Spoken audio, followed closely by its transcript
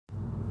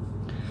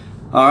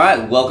All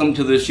right, welcome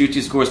to the Shoot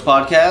 2 Scores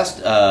podcast.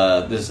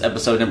 This is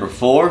episode number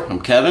 4.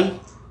 I'm Kevin.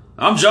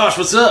 I'm Josh.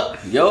 What's up?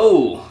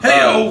 Yo.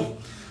 Hey-o.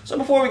 So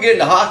before we get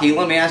into hockey,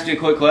 let me ask you a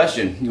quick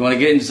question. You want to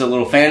get into a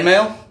little fan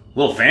mail?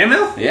 Little fan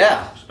mail?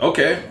 Yeah.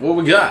 Okay, what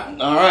we got?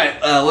 All right,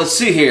 let's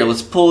see here.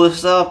 Let's pull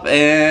this up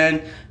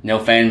and no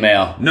fan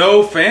mail.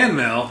 No fan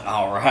mail?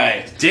 All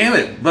right. Damn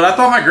it. But I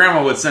thought my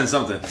grandma would send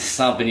something.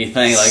 Something you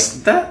think like...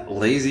 That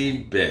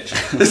lazy bitch.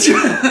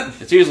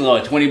 It's usually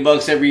like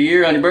 $20 every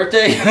year on your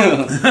birthday.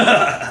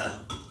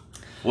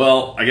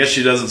 Well, I guess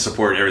she doesn't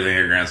support everything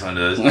her grandson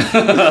does.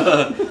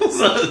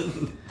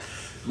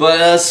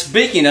 But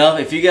speaking of,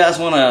 if you guys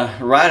want to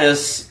write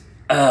us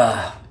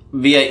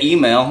via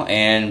email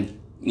and,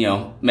 you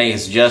know, make a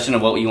suggestion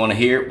of what you want to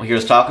hear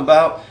us talk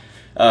about,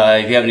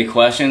 if you have any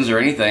questions or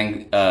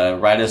anything,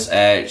 write us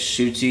at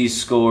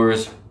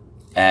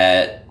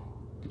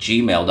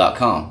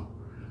shootscores@gmail.com.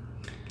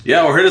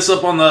 Yeah, or hit us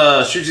up on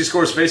the Shoot 2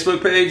 Scores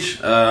Facebook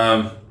page.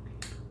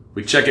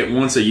 We check it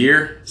once a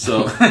year,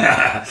 so...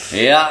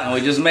 Yeah, and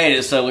we just made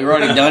it, so we're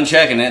already done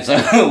checking it, so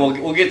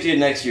we'll get to you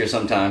next year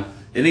sometime.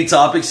 Any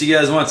topics you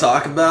guys want to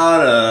talk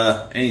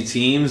about? Any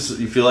teams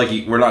you feel like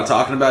we're not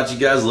talking about, you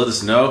guys, let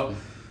us know.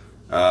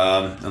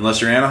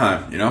 Unless you're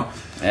Anaheim, you know?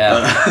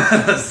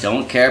 Yeah.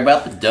 Don't care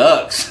about the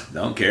Ducks.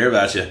 Don't care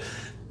about you.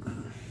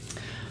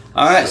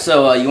 All right,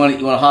 so you want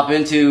to hop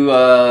into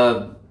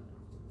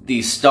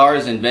the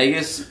Stars in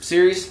Vegas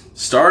series?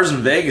 Stars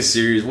in Vegas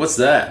series, what's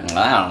that?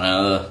 I don't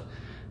know. The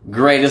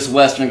greatest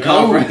Western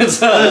Conference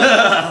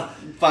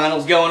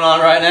finals going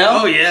on right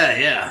now. Oh,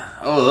 yeah.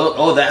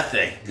 Oh, that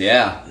thing.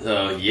 Yeah.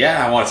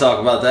 Yeah, I want to talk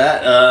about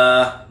that.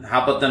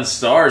 How about them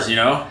Stars, you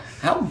know?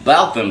 How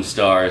about them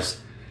Stars?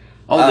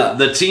 Oh,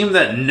 the team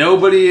that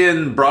nobody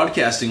in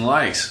broadcasting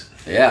likes.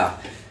 Yeah.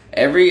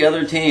 Every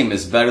other team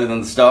is better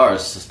than the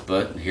Stars,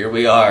 but here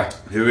we are.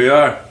 Here we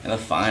are. In the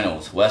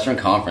finals. Western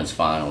Conference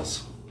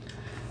finals.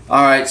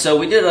 All right, so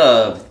we did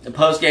a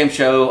post-game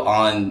show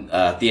on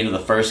at the end of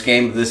the first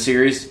game of this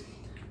series.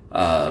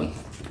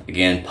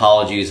 Again,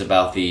 apologies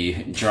about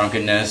the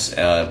drunkenness.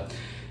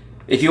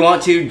 If you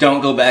want to, don't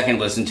go back and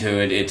listen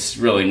to it. It's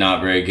really not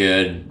very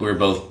good. We're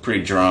both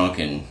pretty drunk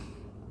and...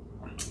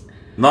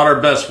 Not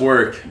our best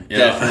work.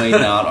 Definitely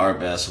not our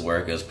best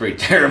work. It was pretty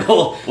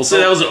terrible. We'll say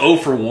that was an 0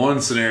 for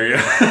 1 scenario.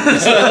 Well,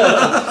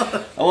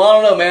 I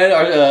don't know, man.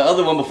 Our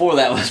other one before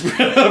that was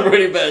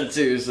pretty bad,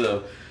 too,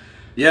 so...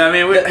 Yeah, I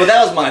mean... But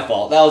that was my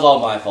fault. That was all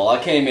my fault.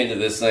 I came into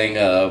this thing,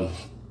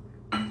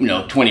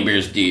 20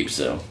 beers deep,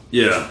 so...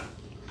 Yeah.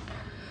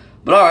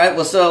 But all right,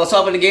 let's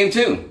hop into game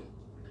 2.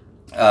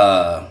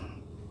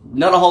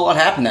 Not a whole lot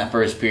happened that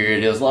first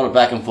period. It was a lot of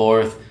back and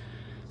forth.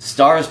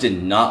 Stars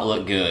did not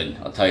look good,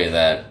 I'll tell you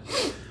that.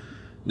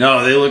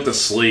 No, they looked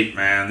asleep,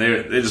 man.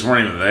 They just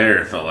weren't even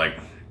there, it felt like.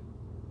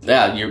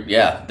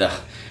 Yeah,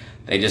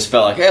 they just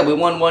felt like, hey, we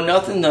won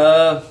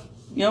 1-0.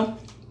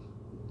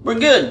 We're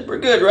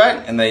good,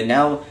 right? And they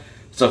now...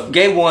 So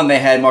game 1, they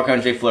had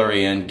Marc-Andre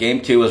Fleury in. Game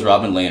 2 was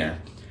Robin Lehner.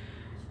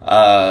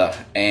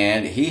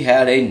 And he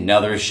had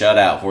another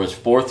shutout for his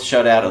 4th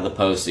shutout of the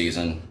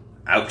postseason.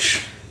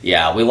 Ouch.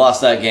 Yeah, we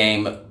lost that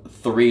game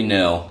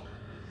 3-0.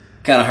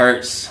 Kind of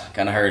hurts.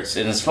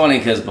 And it's funny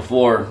because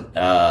before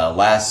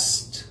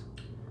last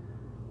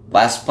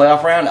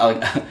playoff round,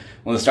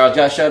 when the Stars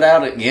got shut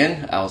out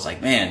again, I was like,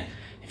 man,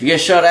 if you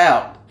get shut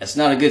out, that's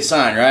not a good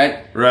sign,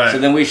 right? Right. So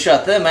then we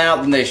shut them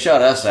out, then they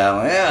shut us out.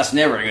 Like, yeah, that's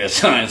never a good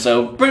sign.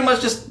 So pretty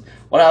much just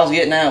what I was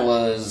getting at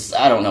was,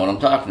 I don't know what I'm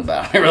talking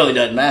about. It really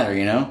doesn't matter,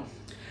 you know?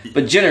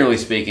 But generally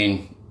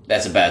speaking,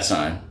 that's a bad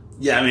sign.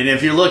 Yeah, I mean,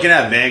 if you're looking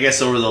at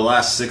Vegas over the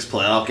last 6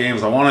 playoff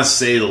games, I want to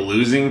say the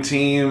losing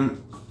team,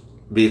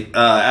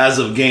 as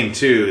of game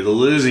 2, the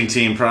losing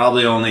team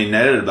probably only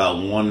netted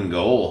about 1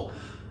 goal.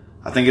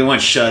 I think it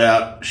went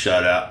shutout.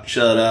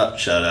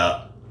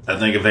 I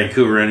think if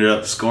Vancouver ended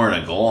up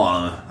scoring a goal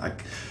on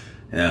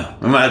them,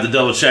 we might have to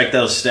double check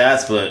those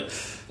stats, but...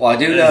 Well, I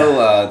do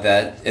know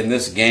that in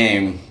this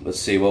game, let's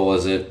see, what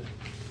was it?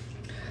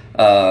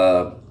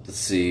 Let's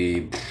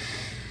see.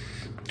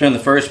 During the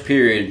first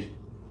period,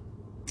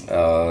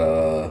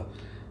 Robin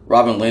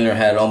Lehner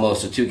had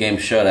almost a 2-game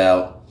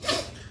shutout.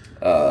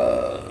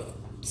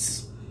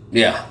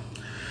 Yeah.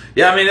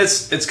 Yeah, I mean,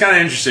 it's kind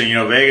of interesting. You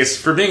know, Vegas,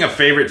 for being a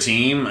favorite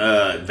team,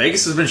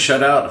 Vegas has been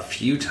shut out a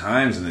few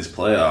times in these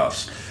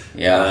playoffs.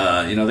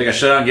 Yeah. They got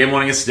shut out in game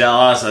 1 against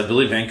Dallas. I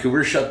believe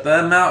Vancouver shut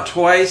them out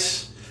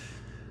twice.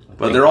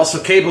 But they're also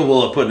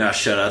capable of putting out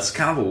shutouts. It's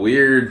kind of a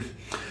weird,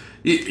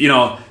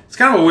 it's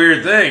kind of a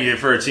weird thing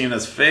for a team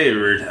that's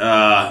favored.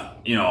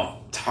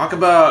 Talk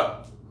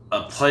about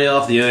a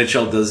playoff the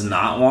NHL does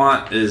not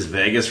want is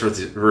Vegas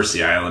versus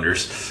the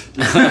Islanders.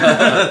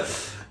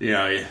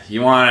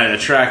 You want to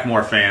attract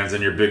more fans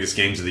in your biggest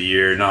games of the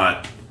year,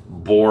 not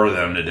bore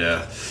them to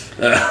death.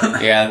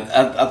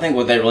 Yeah, I think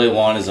what they really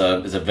want is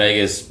a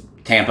Vegas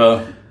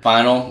Tampa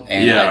final,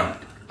 and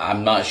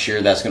I'm not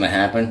sure that's going to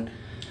happen.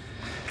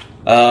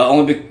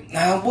 We'll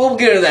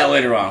get into that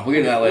later on.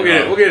 We'll get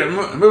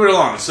it. Move it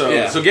along.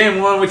 So game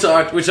 1 we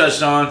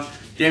touched on.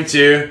 Game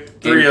 2,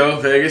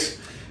 3-0 Vegas.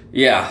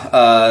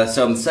 Yeah.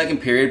 So in the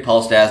second period,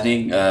 Paul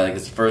Stastny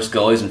gets the first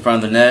goal. He's in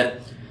front of the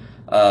net.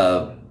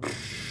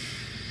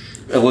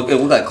 It looked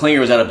like Klinger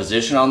was out of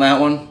position on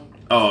that one.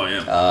 Oh,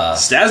 yeah.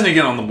 Stastny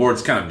getting on the board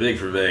is kind of big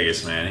for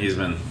Vegas, man. He's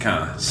been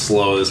kind of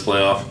slow this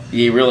playoff.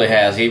 He really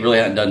has. He really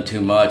hasn't done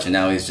too much, and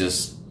now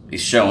he's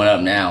showing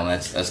up now, and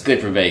that's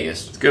good for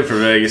Vegas. It's good for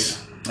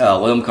Vegas.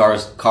 William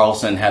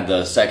Karlsson had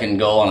the second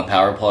goal on a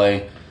power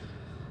play.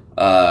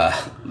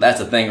 That's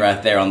a thing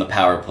right there on the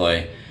power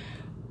play.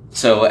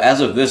 So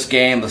as of this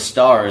game, the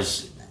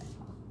Stars,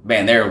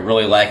 man, they were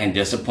really lacking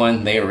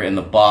discipline. They were in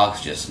the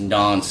box just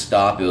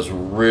nonstop. It was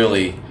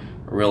really,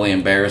 really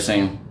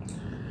embarrassing.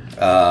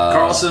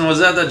 Karlsson, was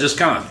that just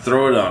kind of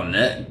throw it on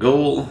net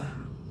goal?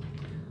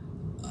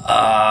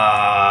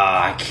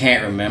 I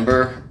can't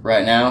remember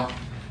right now.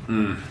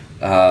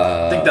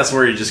 I think that's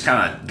where he just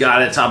kind of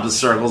got it top of the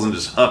circles and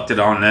just hooked it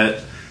on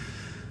net.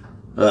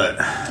 But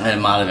it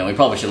might have been. We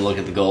probably should look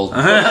at the goals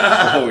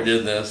before we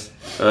did this.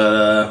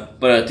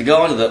 But to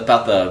go into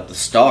about the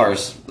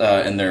Stars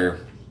and their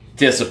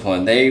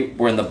discipline, they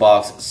were in the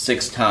box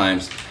 6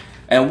 times,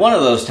 and one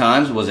of those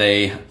times was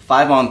a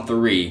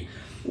 5-on-3,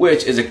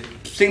 which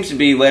seems to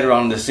be later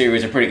on in the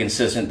series a pretty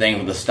consistent thing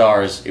with the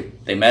Stars.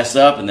 If they mess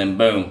up and then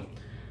boom,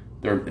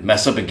 they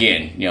mess up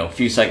again. A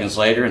few seconds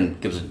later, and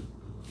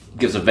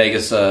gives a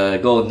Vegas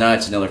Golden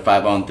Knights another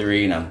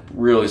 5-on-3, and I'm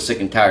really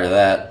sick and tired of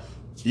that.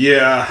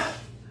 Yeah.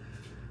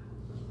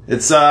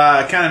 It's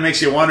kind of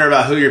makes you wonder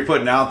about who you're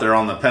putting out there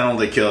on the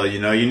penalty kill.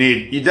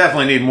 You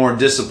definitely need more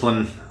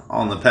discipline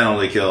on the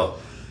penalty kill.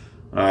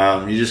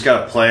 You just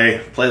got to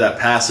play that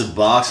passive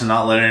box and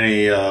not let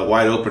any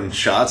wide open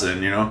shots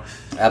in.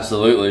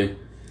 Absolutely.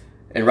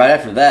 And right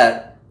after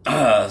that,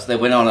 they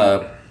went on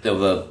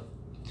the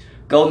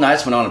Golden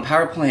Knights went on a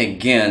power play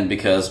again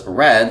because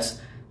Rads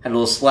had a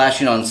little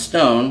slashing on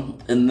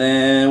Stone, and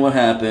then what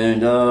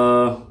happened?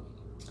 That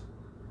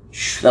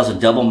was a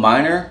double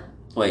minor.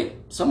 Wait,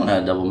 someone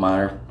had a double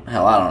minor.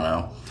 Hell, I don't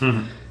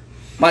know.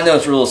 My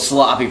notes were a little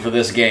sloppy for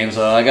this game,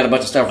 so I got a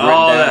bunch of stuff written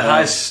down.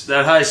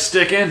 That high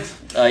sticking?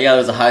 Yeah,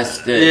 there's a high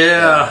stick.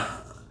 Yeah.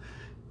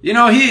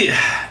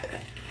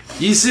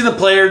 You see the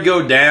player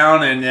go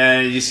down,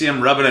 and you see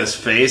him rubbing his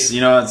face.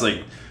 It's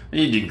like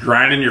you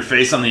grinding your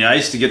face on the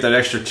ice to get that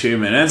extra 2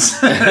 minutes.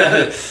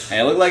 Hey,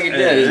 it looked like it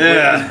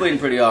did. He's bleeding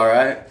pretty all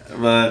right.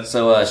 But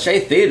so Shea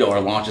Theodore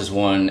launches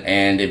one,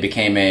 and it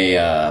became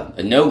a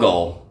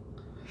no-goal.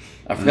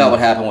 I forgot what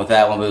happened with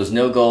that one, but it was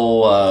no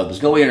goal. It was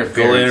goalie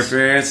interference. Goalie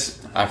interference.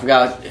 I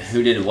forgot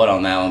who did what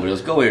on that one, but it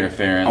was goalie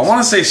interference. I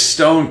want to say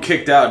Stone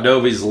kicked out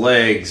Doby's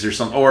legs or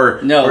something,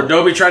 or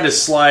Doby tried to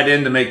slide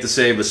in to make the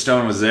save, but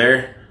Stone was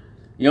there.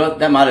 You know what?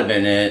 That might have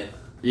been it.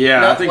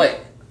 Yeah, I think.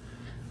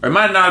 Or it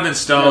might not have been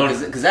Stone.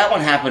 Because that one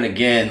happened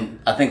again.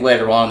 I think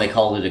later on they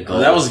called it a goal.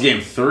 That was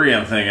game 3,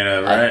 I'm thinking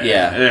of, right?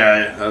 Yeah.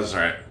 Yeah, that's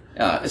right.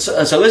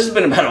 So this has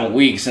been about a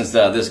week since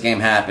this game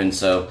happened,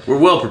 so we're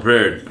well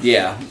prepared.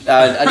 Yeah,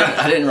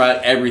 I didn't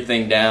write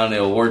everything down,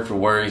 word for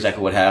word,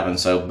 exactly what happened.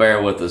 So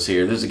bear with us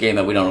here. This is a game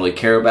that we don't really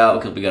care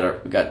about because we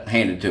got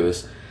handed to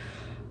us.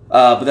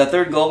 But that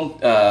third goal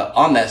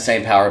on that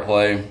same power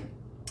play,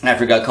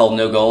 after it got called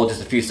no goal,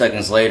 just a few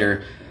seconds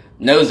later,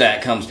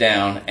 Nozak comes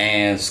down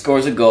and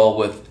scores a goal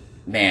with,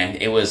 man,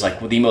 it was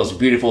like the most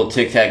beautiful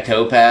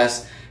tic-tac-toe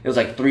pass. It was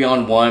like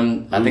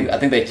 3-on-1. I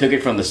think they took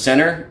it from the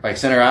center, like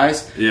center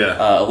ice. Yeah.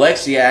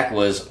 Alexiak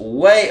was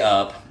way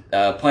up,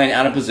 playing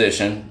out of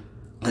position.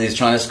 He's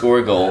trying to score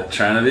a goal.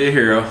 Trying to be a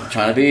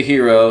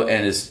hero.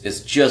 And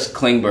it's just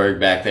Klingberg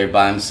back there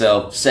by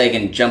himself.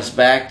 Sagan jumps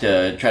back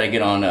to try to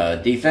get on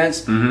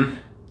defense. Mm-hmm.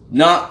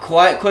 Not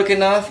quite quick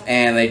enough,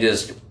 and they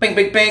just bing,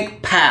 bing,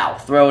 bing, pow,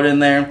 throw it in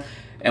there.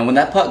 And when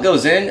that puck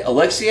goes in,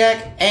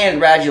 Alexiak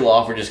and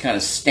Radulov are just kind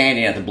of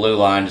standing at the blue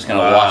line, just kind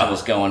of watching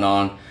what's going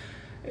on.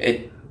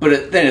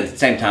 But then at the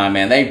same time,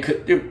 man,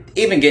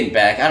 even getting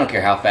back, I don't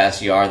care how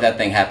fast you are, that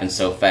thing happened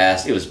so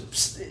fast. It was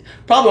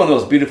probably one of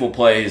those beautiful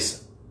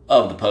plays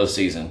of the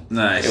postseason.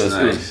 Nice,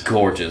 It was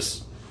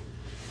gorgeous.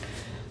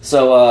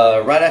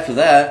 So right after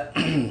that,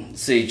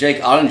 see,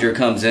 Jake Ottinger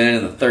comes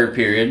in the third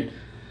period.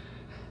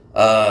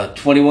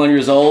 21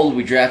 years old.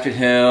 We drafted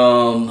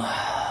him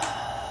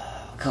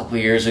a couple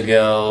years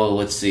ago.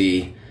 Let's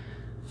see.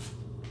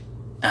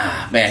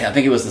 Man, I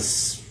think it was the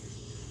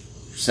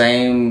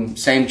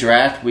same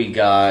draft we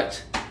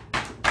got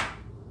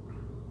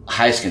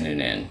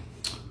Heiskanen in.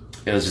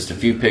 It was just a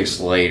few picks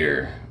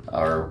later.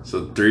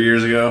 So 3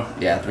 years ago?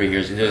 Yeah, 3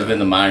 years ago. It's been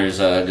the minors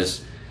kind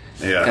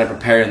of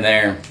preparing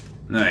there.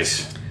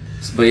 Nice.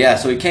 But yeah,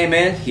 so he came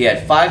in. He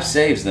had 5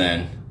 saves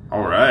then.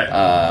 All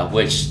right.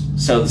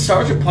 So the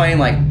Stars were playing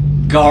like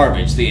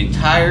garbage the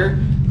entire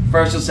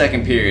first and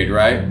second period,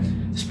 right?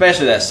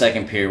 Especially that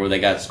second period where they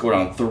got scored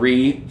on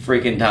 3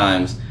 freaking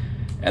times.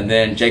 And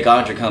then Jake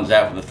Ottinger comes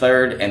out for the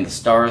third, and the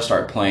Stars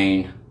start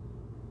playing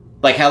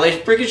like how they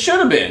freaking should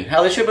have been.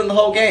 How they should have been the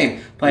whole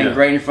game. Playing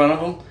great in front of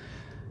them.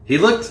 He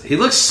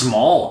looked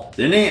small,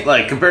 didn't he?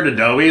 Like compared to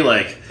Dobie,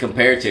 like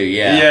Compared to,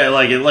 yeah. yeah,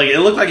 like it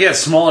looked like he had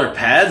smaller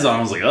pads on.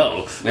 I was like,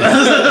 oh,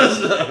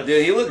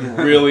 Dude, he looked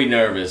really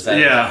nervous.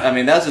 Yeah. I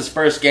mean, that was his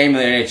first game in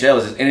the NHL. It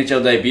was his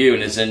NHL debut,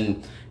 and it's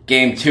in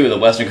Game 2 of the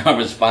Western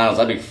Conference Finals.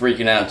 I'd be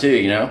freaking out too,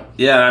 you know?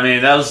 yeah. I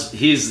mean,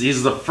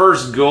 he's the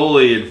first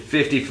goalie in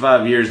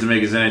 55 years to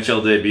make his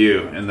NHL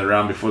debut in the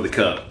round before the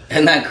Cup.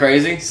 Isn't that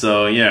crazy?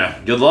 So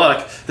yeah, good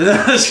luck.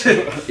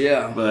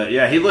 Yeah. But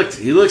yeah, he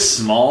looked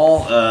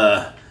small.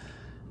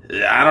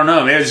 I don't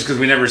know. Maybe it's just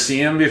because we never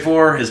see him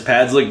before. His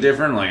pads look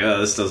different. Like, oh,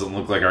 this doesn't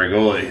look like our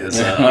goalie. It's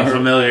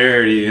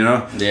unfamiliarity, you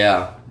know.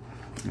 Yeah.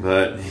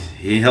 But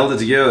he held it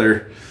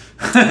together.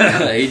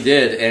 He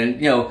did.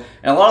 And, and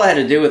a lot of that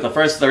had to do with the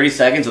first 30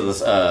 seconds of this,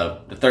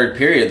 the third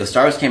period. The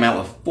Stars came out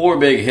with 4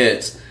 big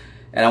hits.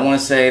 And I want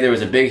to say there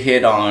was a big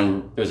hit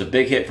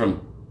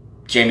from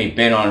Jamie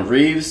Benn on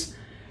Reeves.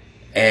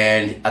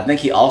 And I think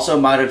he also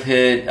might have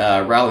hit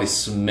Riley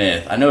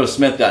Smith. I know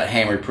Smith got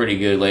hammered pretty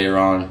good later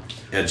on.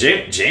 Yeah,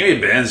 Jamie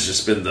Benn's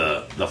just been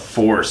the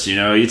force, you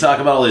know. You talk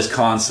about all these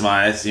Conn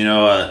Smythes,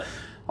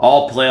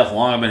 all playoff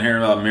long I've been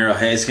hearing about Miro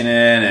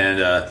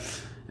Heiskanen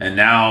and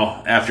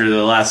now after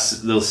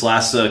those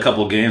last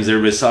couple games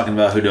everybody's talking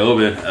about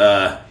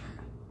Khudobin.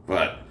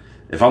 But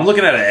if I'm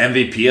looking at an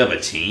MVP of a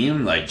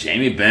team, like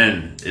Jamie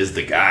Benn is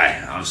the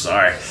guy. I'm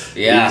sorry.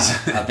 Yeah,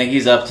 I think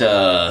he's up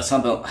to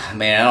something.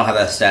 Man, I don't have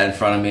that stat in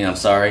front of me. I'm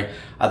sorry.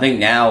 I think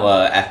now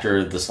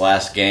after this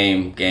last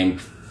game, Game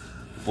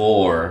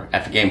 4,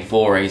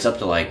 he's up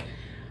to like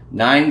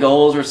 9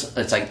 goals or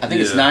it's like I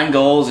think it's 9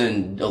 goals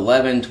and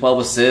 11, 12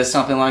 assists,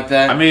 something like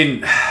that. I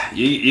mean,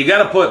 you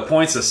got to put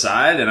points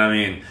aside, and I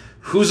mean,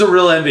 who's a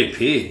real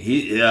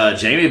MVP?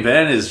 Jamie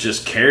Benn has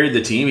just carried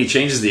the team. He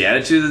changes the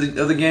attitude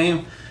of the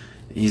game.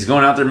 He's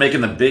going out there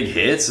making the big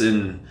hits,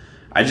 and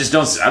I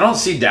don't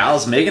see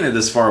Dallas making it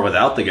this far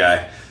without the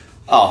guy.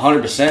 Oh,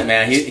 100%,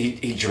 man.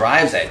 He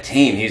drives that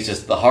team. He's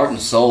just the heart and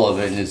soul of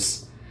it, and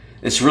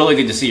it's really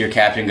good to see your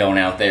captain going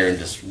out there and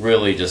just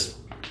really just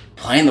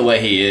playing the way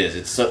he is.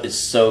 It's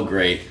so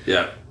great.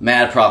 Yeah.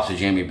 Mad props to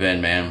Jamie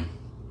Benn, man.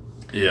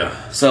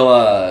 Yeah.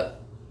 So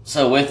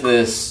with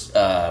this,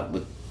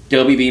 with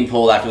Dobie being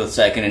pulled after the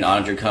second and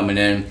Oettinger coming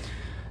in,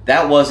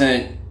 that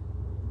wasn't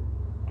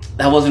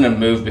a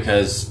move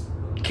because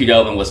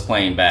Khudobin was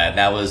playing bad.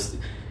 That was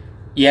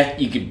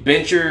you could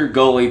bench your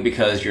goalie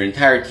because your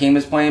entire team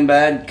is playing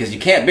bad because you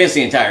can't bench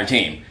the entire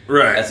team.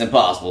 Right. That's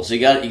impossible. So you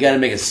got to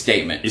make a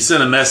statement. You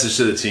sent a message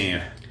to the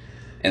team,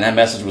 and that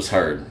message was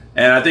heard.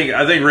 And I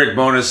think Rick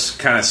Bowness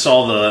kind of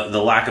saw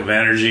the lack of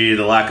energy,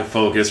 the lack of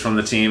focus from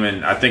the team,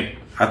 and I think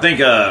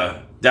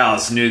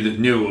Dallas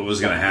knew what was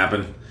going to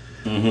happen.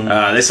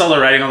 Mm-hmm. They saw the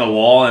writing on the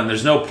wall, and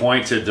there's no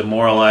point to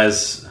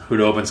demoralize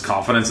Khudobin's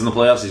confidence in the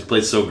playoffs. He's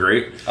played so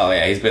great. Oh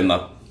yeah, he's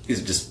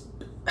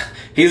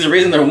the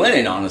reason they're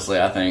winning. Honestly,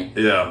 I think.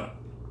 Yeah.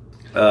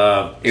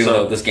 Even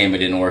though this game it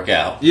didn't work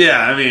out. Yeah,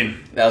 I mean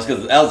that was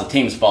the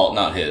team's fault,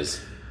 not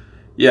his.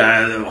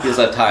 Yeah, he was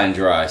left high and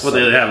dry. Well,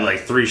 they have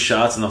like 3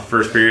 shots in the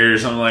first period or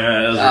something like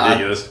that. That was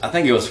ridiculous. I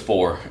think it was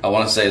 4. I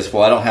want to say it's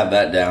 4. I don't have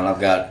that down. I've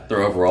got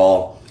their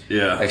overall.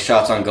 Yeah. Like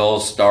shots on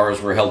goals,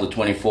 Stars were held to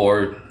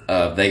 24.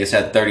 Vegas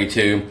had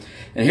 32.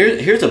 And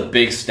here's a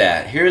big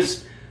stat.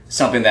 Here's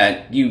something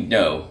that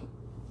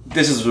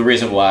this is the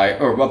reason why,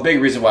 or a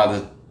big reason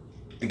why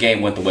the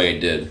game went the way it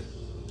did.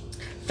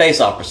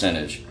 Face-off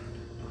percentage.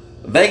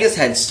 Vegas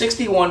had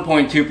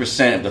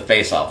 61.2% of the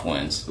face-off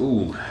wins.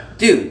 Ooh.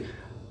 Dude,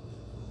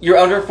 you're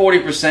under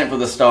 40% for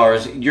the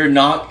Stars. You're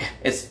not.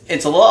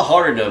 It's a lot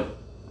harder to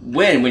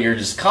win when you're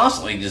just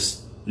constantly on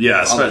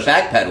the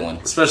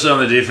backpedaling. Especially on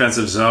the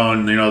defensive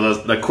zone.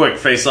 The quick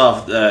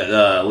face-off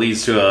that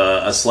leads to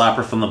a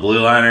slapper from the blue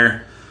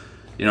liner.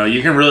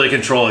 You can really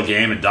control a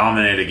game and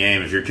dominate a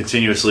game if you're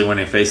continuously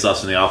winning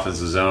face-offs in the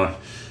offensive zone.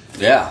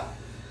 Yeah.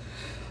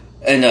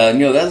 And,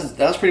 that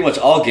was pretty much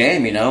all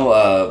game,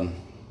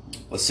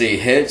 Let's see,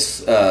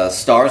 hits.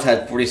 Stars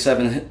had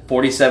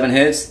 47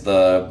 hits.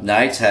 The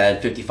Knights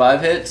had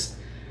 55 hits.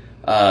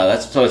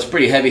 So it's a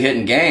pretty heavy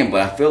hitting game,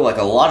 but I feel like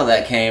a lot of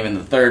that came in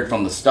the third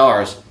from the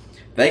Stars.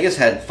 Vegas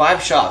had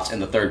 5 shots in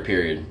the third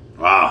period.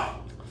 Wow.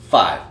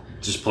 5.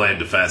 Just playing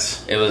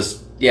defense. It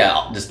was,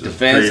 just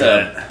defense,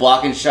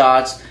 blocking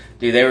shots.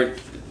 Dude, they were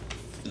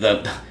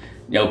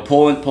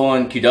pulling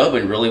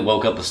Khudobin really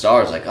woke up the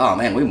Stars. Like, oh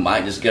man, we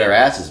might just get our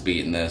asses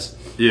beat in this.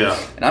 Yeah.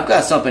 And I've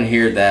got something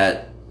here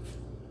that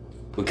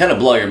would kind of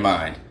blow your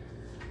mind.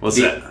 What's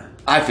that?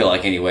 I feel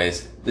like,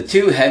 anyways, the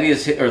 2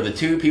 the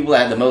 2 people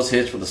that had the most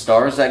hits for the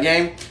Stars that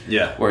game,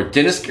 were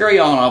Dennis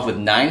Gurianov with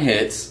 9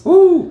 hits,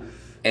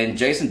 and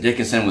Jason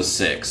Dickinson with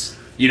 6.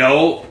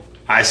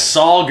 I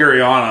saw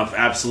Gurianov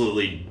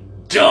absolutely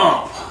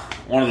dump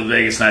one of the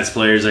Vegas Knights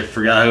players. I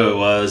forgot who it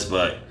was,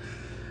 but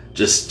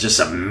just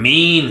a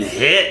mean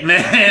hit,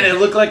 man. It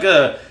looked like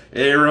it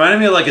reminded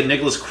me of like a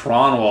Nicholas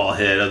Kronwall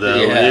hit of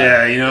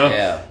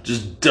the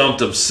just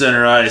dumped him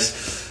center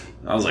ice.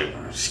 I was like,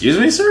 excuse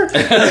me, sir?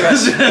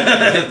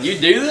 You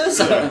do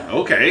this?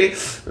 Okay.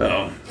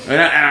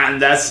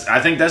 And I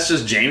think that's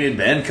just Jamie and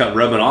Ben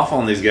rubbing off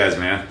on these guys,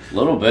 man. A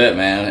little bit,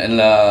 man. And,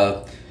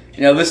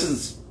 this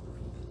is,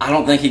 I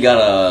don't think he got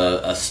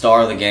a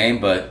star of the game,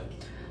 but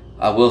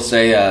I will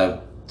say,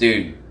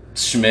 dude,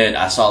 Schmidt,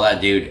 I saw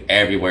that dude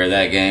everywhere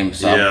that game.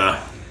 So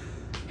Yeah.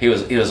 He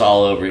was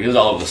all over. He was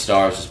all over the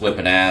stars, just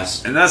whipping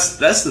ass. And that's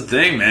the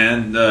thing,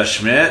 man.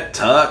 Schmidt,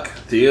 Tuck,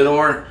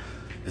 Theodore.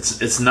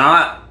 It's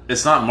not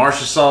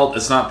Marchessault.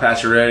 It's not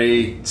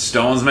Pacioretty.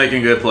 Stone's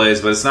making good plays,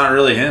 but it's not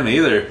really him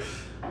either.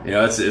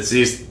 It's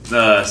these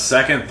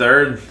second,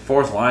 third,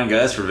 fourth line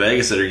guys for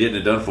Vegas that are getting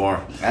it done for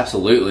him.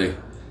 Absolutely.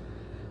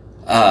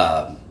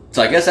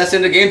 So I guess that's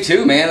into game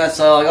 2, man. That's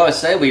like I always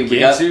say. We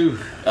got 2.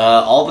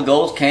 All the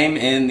goals came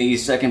in the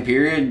second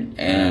period,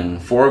 and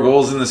 4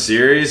 goals in the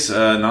series.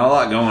 Not a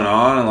lot going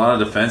on. A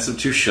lot of defensive,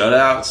 2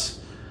 shutouts.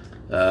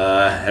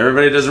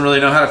 Everybody doesn't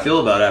really know how to feel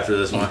about it after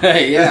this one.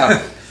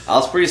 Yeah. I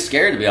was pretty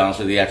scared, to be honest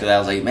with you, after that. I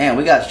was like, man,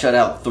 we got shut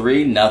out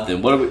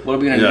 3-0. What are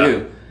we going to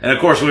do? And, of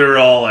course, we were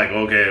all like,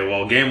 okay,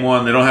 well, game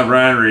 1, they don't have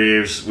Ryan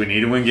Reeves. We need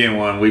to win game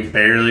 1. We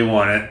barely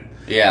won it.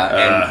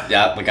 Yeah,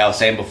 and like I was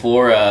saying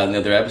before in the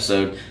other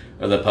episode,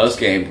 or the post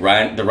game,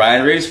 the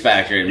Ryan Reeves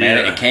factor, and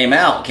man, it came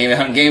out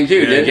in game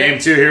 2, didn't it? Game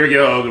 2, here we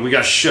go. We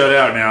got shut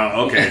out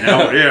now. Okay,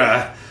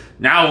 now,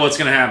 now what's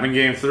going to happen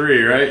game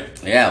 3,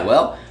 right? Yeah,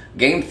 well,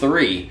 game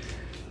 3,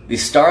 the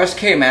Stars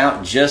came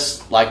out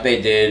just like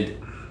they did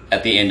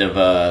at the end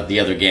of the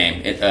other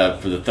game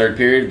for the third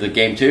period, the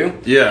game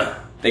 2. Yeah.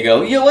 They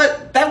go, you know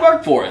what? That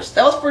worked for us.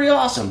 That was pretty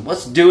awesome.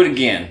 Let's do it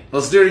again.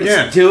 Let's do it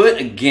again. Let's do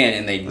it again,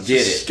 and they did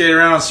it. Skate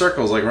around in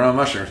circles like we're on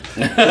mushrooms.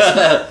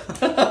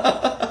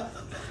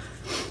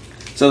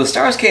 So the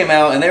Stars came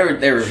out and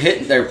they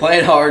were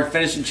playing hard,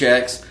 finishing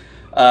checks.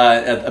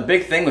 A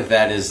big thing with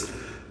that is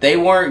they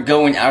weren't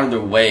going out of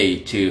their way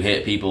to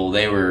hit people.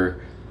 They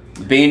were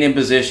being in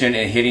position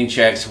and hitting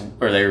checks,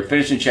 or they were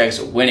finishing checks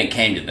when it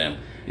came to them.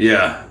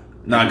 Yeah,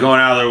 not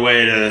going out of their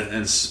way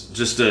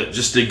just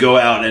to go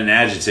out and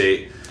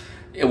agitate.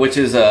 Which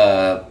is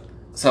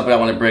something I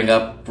want to bring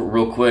up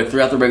real quick.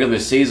 Throughout the regular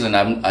season,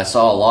 I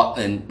saw a lot,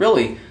 and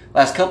really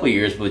last couple of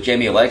years with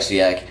Jamie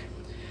Alexiak,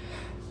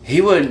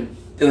 he would,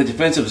 in the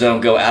defensive zone,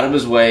 go out of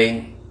his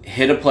way,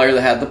 hit a player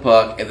that had the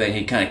puck, and then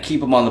he'd kind of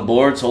keep him on the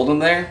boards, hold him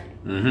there.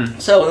 Mm-hmm.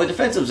 So in the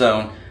defensive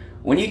zone,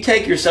 when you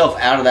take yourself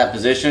out of that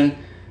position,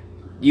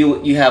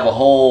 you have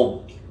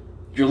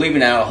you're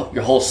leaving out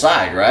your whole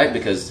side, right?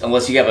 Because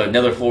unless you have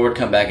another forward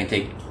come back and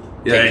take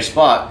your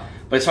spot,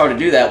 but it's hard to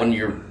do that when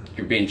you're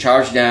being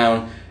charged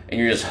down and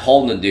you're just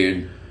holding the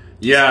dude.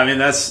 Yeah, I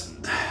mean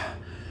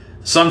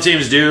some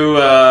teams do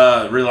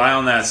rely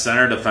on that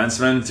center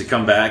defenseman to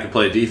come back and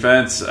play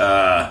defense.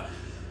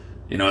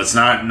 It's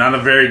not a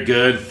very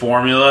good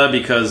formula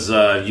because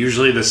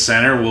usually the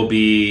center will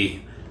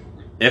be,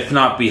 if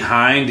not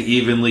behind,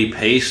 evenly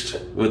paced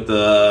with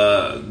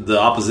the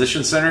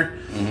opposition center.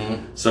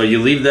 Mm-hmm. So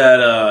you leave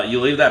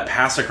that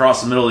pass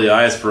across the middle of the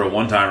ice for a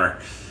one-timer,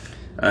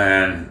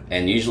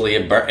 and usually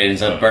it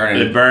ends up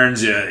burning. It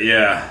burns you,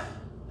 yeah.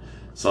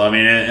 So I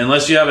mean,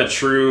 unless you have a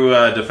true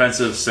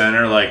defensive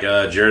center like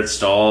Jared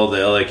Stahl,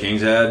 the LA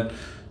Kings had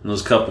in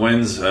those Cup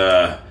wins,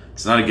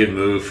 it's not a good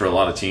move for a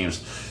lot of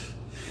teams.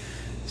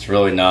 It's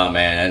really not,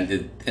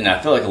 man. And I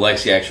feel like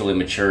Alexi actually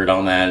matured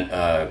on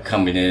that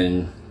coming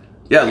in.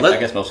 Yeah, I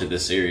guess mostly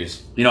this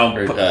series,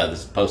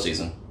 this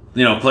postseason.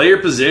 Play your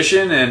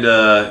position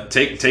and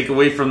take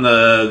away from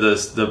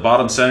the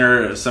bottom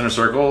center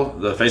circle,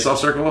 the face-off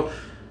circle.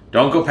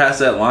 Don't go past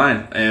that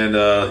line, and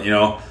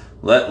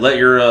let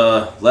your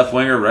left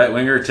winger, right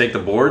winger take the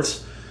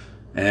boards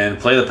and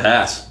play the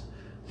pass.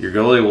 Your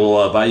goalie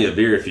will buy you a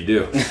beer if you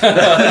do.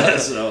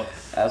 So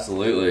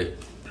absolutely.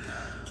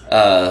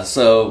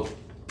 So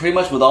pretty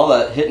much with all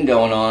that hitting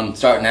going on,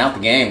 starting out the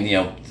game,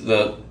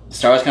 the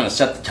Stars kind of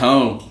set the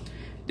tone.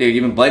 Dude,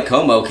 even Blake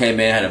Como came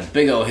in, had a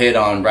big old hit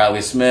on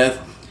Riley Smith.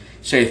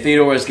 Shea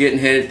Theodore was getting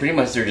hit. Pretty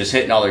much they're just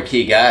hitting all their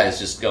key guys,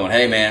 just going,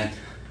 hey, man,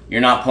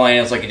 you're not playing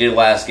us like you did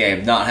last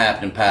game. Not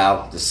happening,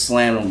 pal. Just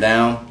slamming them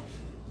down.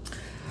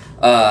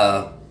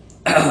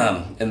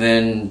 And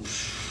then,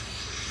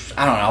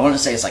 I don't know, I want to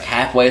say it's like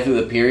halfway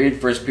through the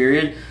first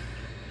period.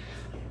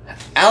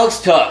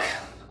 Alex Tuch,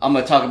 I'm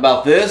going to talk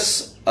about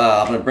this.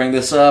 I'm going to bring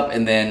this up,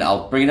 and then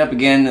I'll bring it up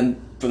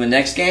again for the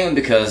next game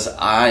because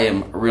I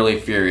am really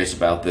furious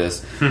about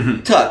this.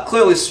 Tuch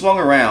clearly swung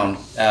around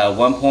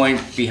 1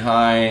 point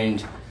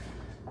behind,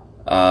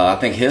 I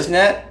think, his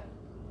net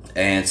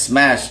and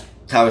smashed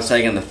Tyler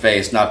Seguin in the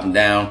face, knocked him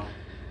down.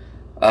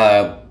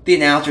 The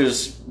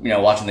announcers,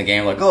 watching the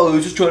game, like, oh, he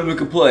was just trying to make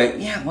a play.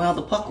 Yeah, well,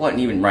 the puck wasn't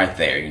even right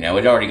there, it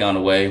had already gone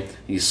away.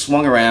 He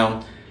swung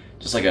around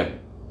just like I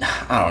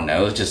don't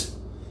know, it was just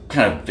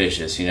kind of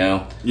vicious,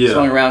 Yeah.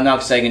 Swung around,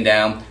 knocked Seguin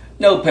down.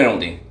 No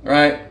penalty,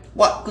 right?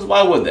 What? Because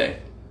why would they?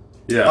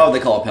 Yeah. Oh, they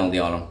call a penalty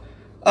on him.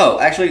 Oh,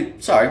 actually,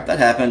 sorry, that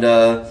happened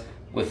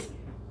with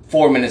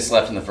 4 minutes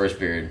left in the first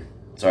period.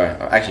 Sorry,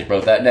 I actually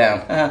wrote that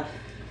down.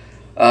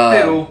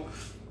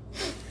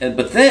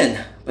 But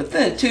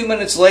then 2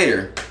 minutes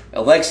later,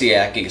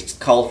 Alexiak gets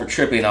called for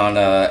tripping on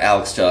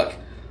Alex Tuch.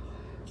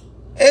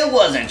 It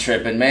wasn't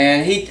tripping,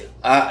 man. Dude,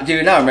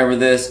 I remember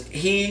this.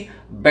 He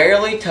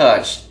barely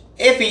touched,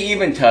 if he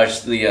even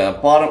touched the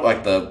bottom,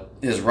 like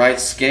his right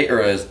skate,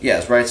 or his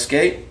right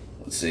skate.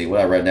 Let's see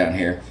what I read down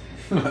here.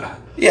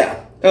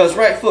 Yeah, it was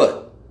right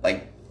foot.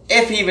 Like,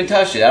 if he even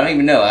touched it, I don't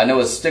even know. I know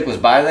his stick was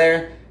by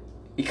there.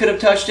 He could have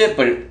touched it,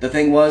 but the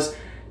thing was,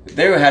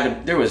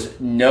 there was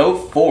no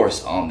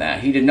force on that.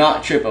 He did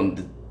not trip him.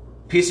 The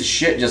piece of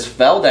shit just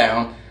fell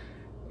down,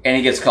 and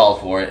he gets called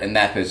for it, and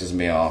that pisses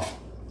me off.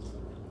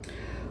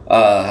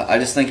 I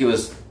just think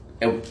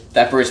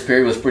that first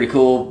period was pretty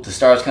cool. The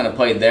Stars kind of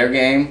played their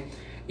game,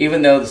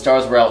 even though the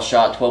Stars were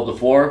outshot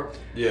 12-4.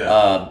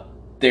 Yeah.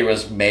 There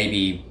was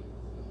maybe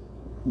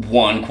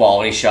one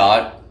quality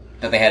shot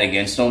that they had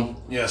against them.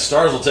 Yeah,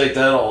 Stars will take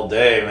that all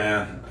day,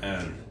 man.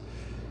 And,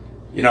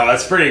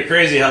 it's pretty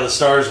crazy how the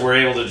Stars were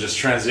able to just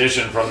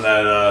transition from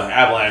that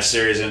Avalanche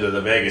series into the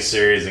Vegas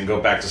series and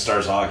go back to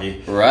Stars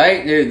hockey.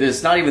 Right?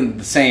 There's not even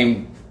the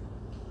same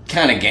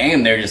kind of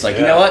game. They're just like,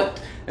 you know what?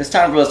 It's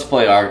time for us to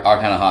play our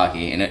kind of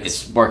hockey, and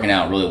it's working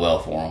out really well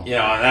for them.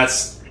 And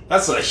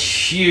that's a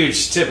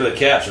huge tip of the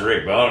cap to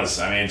Rick Bowness.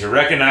 I mean, to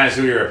recognize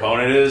who your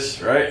opponent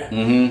is, right?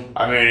 Mm-hmm.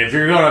 I mean, if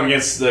you're going up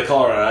against the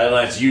Colorado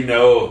Avalanche,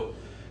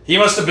 he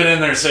must have been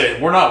in there and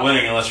said, we're not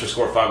winning unless we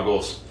score 5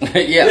 goals.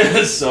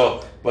 Yeah.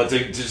 But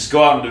to just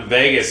go out into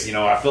Vegas,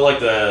 I feel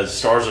like the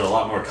Stars are a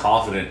lot more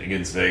confident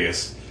against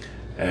Vegas.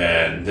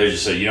 And they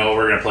just said,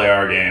 we're going to play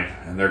our game,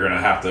 and they're going to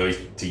have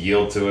to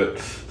yield to it.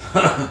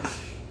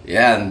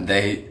 Yeah, and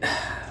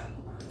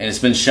it's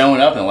been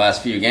showing up in the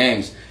last few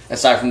games.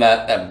 Aside from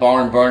that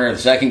barn burner in the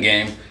second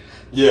game,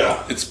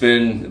 yeah, it's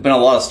been a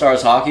lot of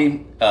Stars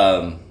hockey.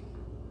 I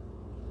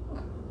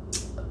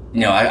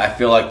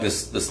feel like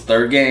this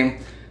third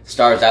game,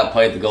 Stars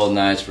outplayed the Golden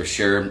Knights for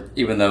sure.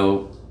 Even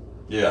though,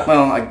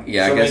 I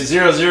guess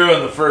 0-0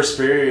 in the first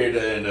period,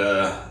 and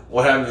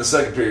what happened in the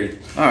second period?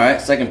 All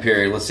right, second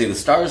period. Let's see. The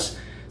Stars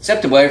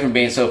stepped away from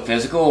being so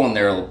physical, and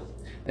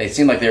they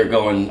seemed like they were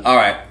going, all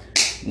right,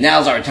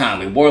 now's our time.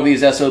 We wore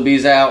these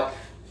SOBs out.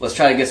 Let's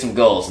try to get some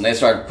goals. And they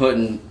started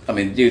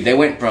they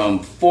went from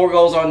 4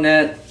 goals on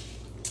net.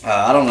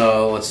 I don't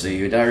know. Let's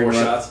see. 4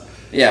 shots?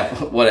 Yeah,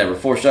 whatever.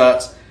 4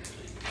 shots.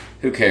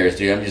 Who cares,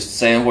 dude? I'm just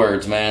saying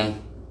words,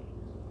 man.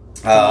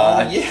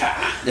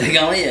 Yeah.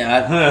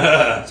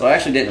 So I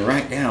actually didn't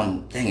write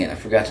down. Dang it, I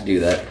forgot to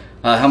do that.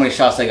 How many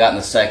shots they got in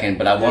the second?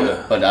 But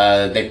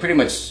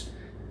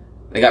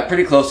they got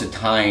pretty close to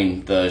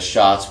tying the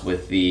shots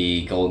with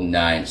the Golden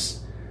Knights.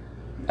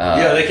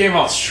 They came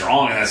out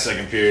strong in that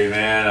second period,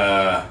 man.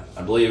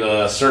 I believe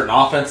a certain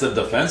offensive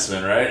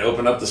defenseman, right,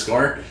 opened up the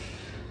scoring.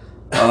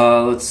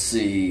 Let's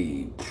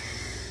see.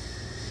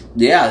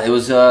 Yeah, it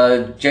was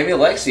Jamie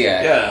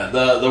Alexiak. Yeah,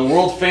 the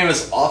world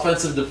famous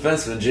offensive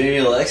defenseman,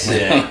 Jamie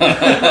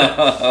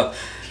Alexiak.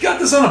 He got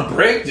this on a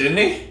break, didn't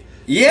he?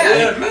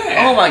 Yeah,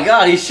 man. Oh my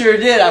God, he sure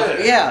did.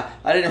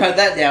 I didn't write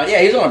that down.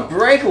 Yeah, he's on a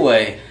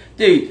breakaway.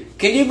 Dude,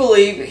 can you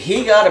believe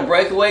he got a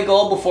breakaway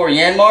goal before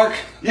Janmark?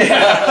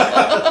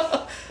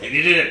 Yeah. And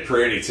he did it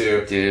pretty,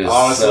 too. Dude, it was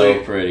honestly,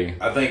 so pretty.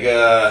 I think,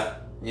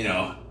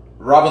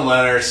 Robin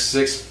Leonard,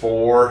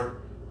 6'4".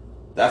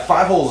 That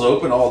 5-hole's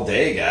open all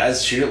day,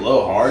 guys. Shoot it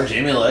low hard.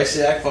 Jamie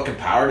Alexiak fucking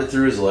powered it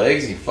through his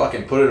legs. He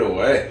fucking put it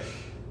away.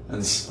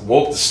 And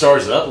woke the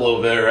Stars up a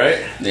little bit,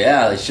 right?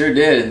 Yeah, they sure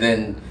did. And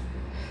then,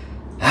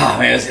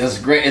 it was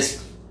great.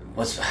 It's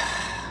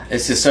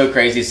just so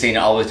crazy seeing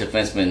all these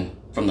defensemen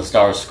from the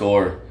Stars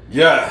score.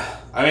 Yeah.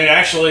 I mean,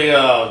 actually,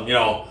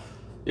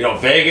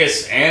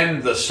 Vegas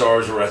and the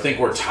Stars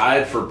were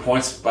tied for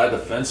points by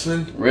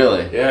defensemen.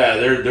 Really? Yeah,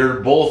 they're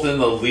both in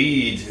the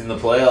lead in the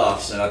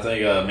playoffs, and I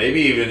think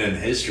maybe even in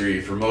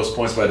history for most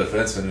points by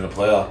defensemen in a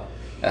playoff.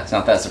 That's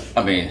not that.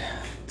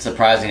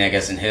 Surprising, I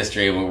guess, in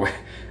history.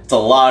 It's a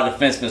lot of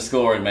defensemen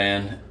scoring,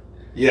 man.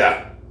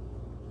 Yeah.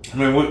 I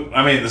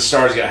mean, the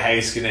Stars got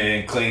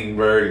Heiskanen,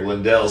 Klingberg,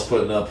 Lindell's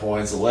putting up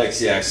points,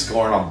 Alexiak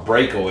scoring on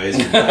breakaways.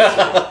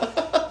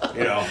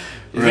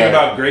 You think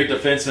about great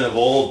defensemen of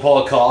old,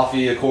 Paul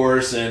Coffey, of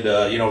course, and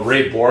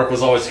Ray Bourque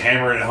was always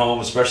hammering it home,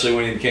 especially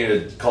when he came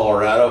to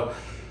Colorado.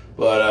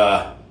 But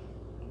I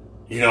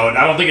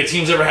don't think a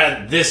team's ever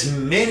had this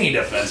many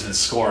defensemen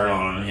scoring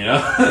on them.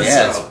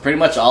 Yeah, it's pretty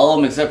much all of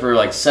them except for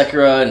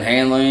Sekera and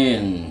Hanley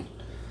and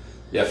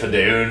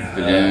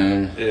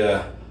Fedun.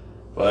 Yeah,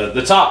 but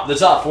the top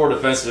 4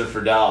 defensemen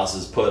for Dallas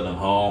is putting them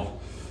home.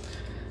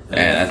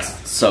 Man,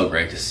 that's so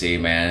great to see,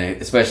 man.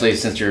 Especially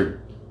since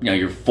your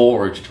 12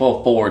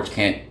 forwards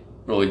can't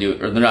really do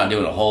it, or they're not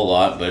doing a whole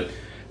lot, but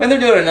they're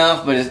doing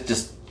enough, but it's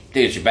just,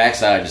 dude, it's your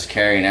backside just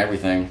carrying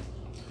everything.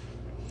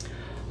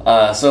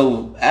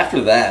 So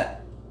after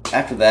that,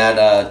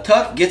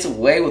 Tuch gets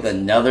away with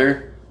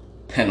another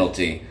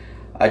penalty.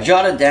 I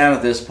jotted down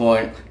at this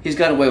point, he's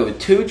got away with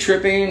 2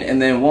 tripping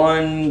and then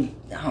 1,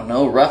 I don't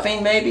know,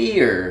 roughing maybe,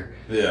 or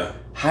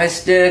high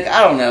stick,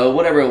 I don't know,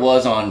 whatever it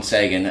was on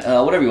Sagan,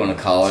 whatever you want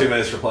to call it. 2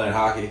 minutes for playing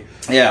hockey.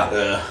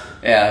 Yeah.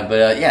 Yeah,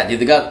 but dude,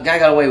 the guy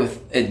got away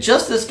with, in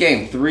just this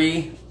game,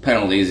 3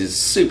 penalties. It's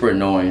super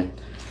annoying.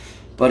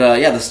 But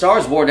the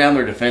Stars wore down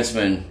their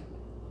defensemen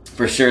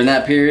for sure in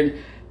that period.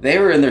 they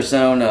were in their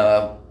zone,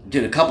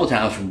 dude, a couple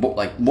times for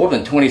like more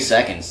than 20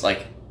 seconds,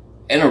 like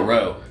in a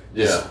row.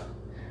 Yeah.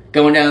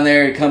 Going down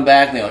there, come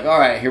back, and they're like, all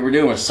right, here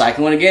we're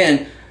cycling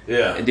again.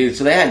 Yeah. Dude,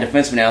 so they had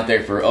defensemen out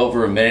there for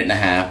over a minute and a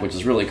half, which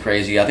is really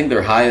crazy. I think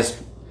their highest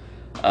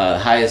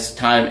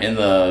time in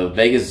the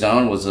Vegas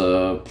zone was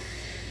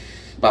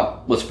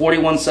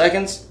 41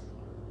 seconds.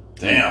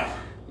 Damn.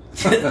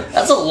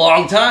 That's a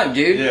long time,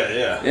 dude.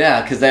 Yeah.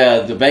 Yeah, because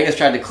the Vegas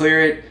tried to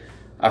clear it.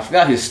 I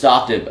forgot who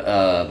stopped it,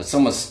 but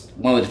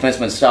one of the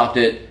defensemen stopped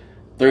it,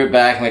 threw it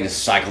back, and they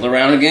just cycled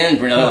around again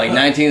for another like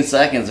 19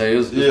 seconds. It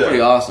was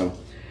pretty awesome.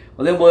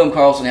 Well, then William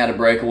Karlsson had a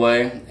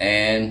breakaway,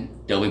 and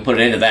Dobie put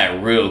it into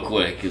that real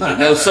quick. He's like,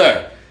 no,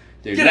 sir.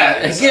 Dude, get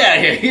out of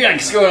here. You're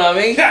not scoring on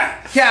me.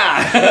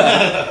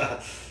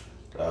 Yeah.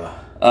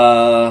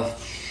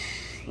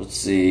 Let's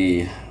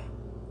see.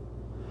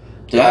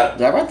 Did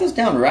I write this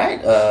down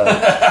right?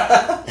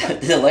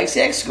 Did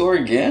Alexiak score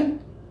again?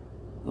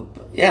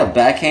 Yeah,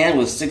 backhand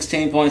with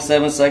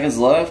 16.7 seconds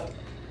left.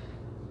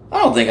 I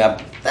don't think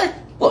that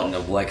wasn't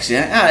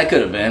Alexiak. It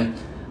could have been.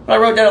 But I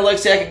wrote down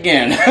Alexiak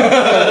again. I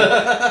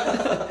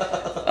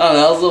don't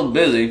know, I was a little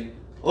busy.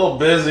 A little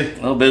busy.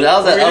 What were you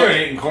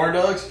doing, eating corn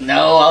dogs?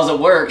 No, I was at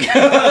work.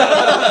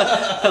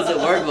 I was at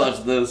work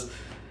watching this.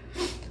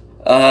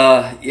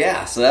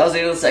 Yeah, so that was the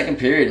end of the second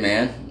period,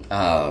 man.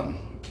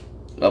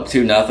 Up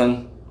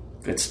 2-0.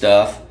 Good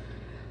stuff.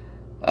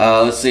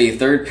 Let's see,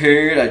 third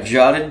period, I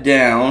jotted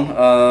down.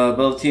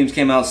 Both teams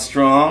came out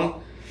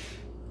strong.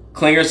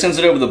 Klinger sends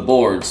it over the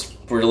boards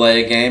for a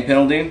delayed game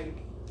penalty.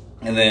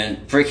 And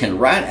then freaking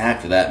right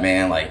after that,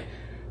 man, like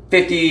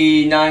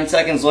 59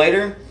 seconds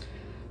later,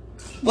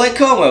 Blake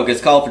Como gets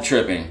called for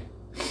tripping.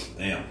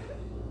 Damn.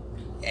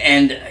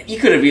 And you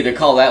could have either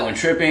called that one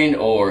tripping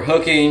or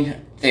hooking.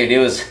 Dude,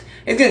 it's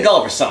getting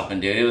called for something,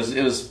 dude.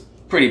 It was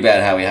pretty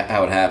bad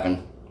how it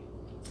happened.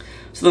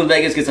 So then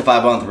Vegas gets a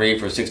 5-on-3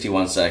 for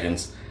 61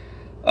 seconds.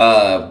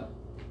 About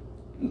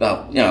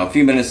a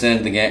few minutes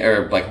into the game,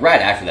 or like right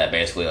after that,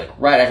 basically, like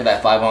right after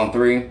that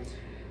 5-on-3,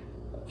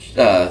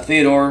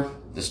 Theodore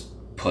just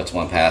puts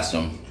one past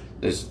him.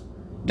 There's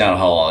not a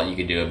whole lot you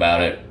could do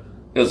about it.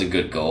 It was a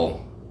good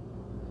goal.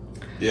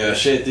 Yeah,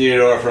 Shea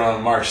Theodore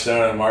from Mark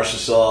Stone and Marshall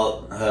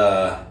Salt.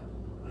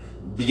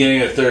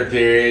 Beginning of the third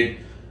period.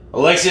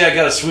 Alexiak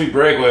got a sweet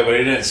breakaway, but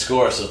he didn't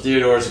score, so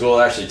Theodore's goal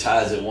actually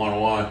ties it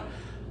 1-1.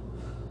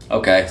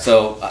 Okay,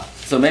 so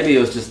maybe it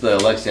was just the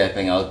Alexiak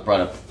thing I was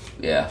brought up.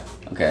 Yeah,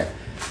 okay.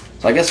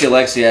 So I guess the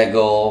Alexiak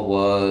goal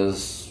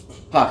was...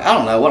 Fuck, I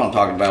don't know what I'm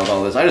talking about with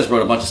all this. I just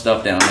wrote a bunch of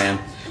stuff down, man.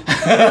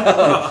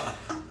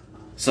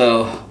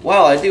 So,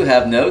 while I do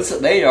have notes,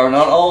 they are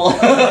not all...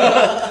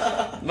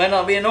 might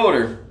not be in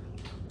order.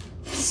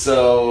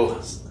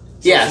 So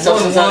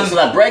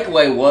that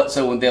breakaway was...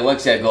 So when the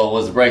Alexiak goal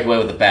was the breakaway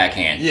with the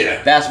backhand.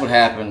 Yeah. That's what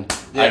happened.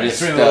 Yeah,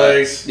 between the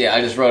legs. Yeah,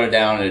 I just wrote it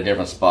down in a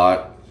different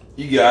spot.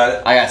 You got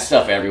it. I got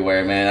stuff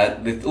everywhere,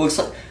 man. It looks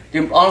like,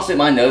 dude, honestly,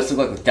 my notes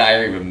look like the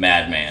diary of a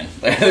madman.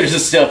 There's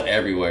just stuff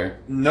everywhere.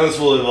 Notes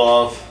will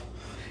evolve.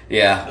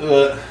 Yeah.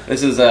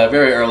 This is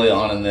very early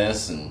on in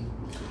this, and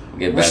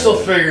we're still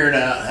figuring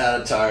out how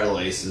to tie our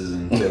laces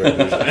and get our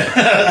vision.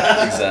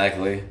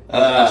 Exactly.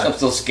 I'm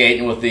still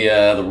skating with the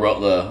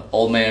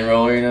old man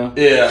roller, you know?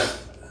 Yeah.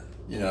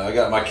 I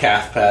got my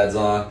calf pads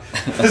on.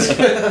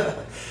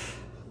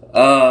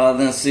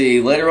 Let's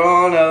see. Later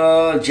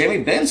on,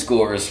 Jamie Benn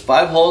scores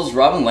 5 holes.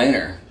 Robin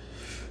Lehner.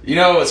 You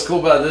know what's cool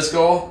about this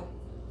goal?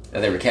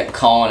 They were kept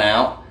calling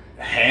out.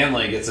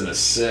 Hanley gets an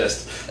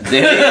assist.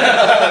 Did he?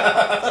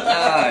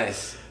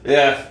 Nice.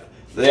 Yeah,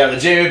 they have the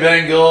Jamie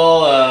Benn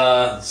goal.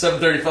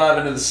 7:35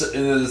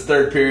 into the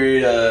third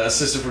period.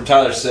 Assisted from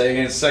Tyler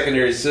Seguin.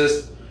 Secondary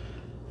assist.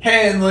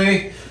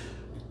 Hanley,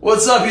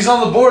 what's up? He's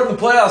on the board in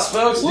the playoffs,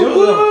 folks.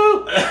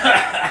 Do it.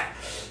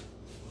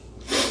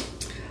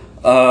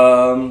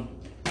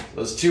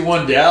 Those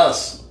 2-1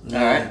 Dallas. All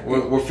right,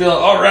 we're feeling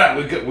all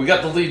right. We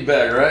got the lead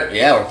back, right?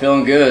 Yeah, we're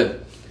feeling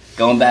good.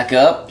 Going back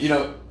up.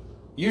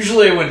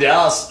 Usually when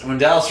Dallas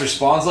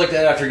responds like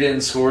that after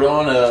getting scored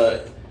on,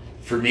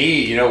 for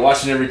me,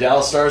 watching every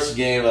Dallas Stars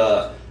game,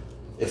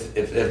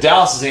 if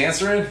Dallas is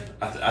answering,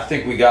 I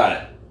think we got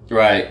it.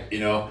 Right.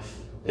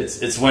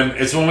 It's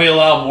when we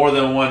allow more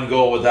than one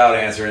goal without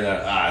answering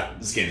that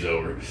this game's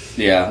over.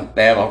 Yeah,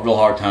 they have a real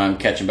hard time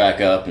catching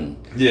back up, and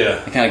they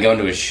kind of go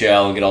into a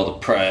shell and get all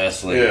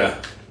depressed. Yeah,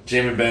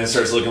 Jamie Benn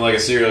starts looking like a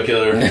serial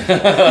killer.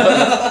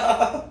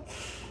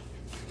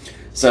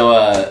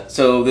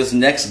 So this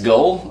next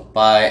goal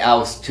by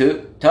Alex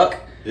Tuck.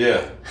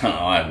 Yeah. I don't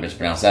know, I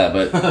mispronounced that,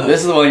 but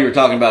this is the one you were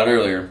talking about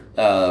earlier.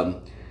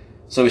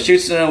 So he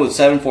shoots it in with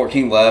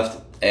 7:14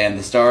 left, and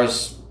the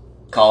Stars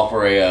call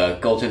for a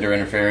goaltender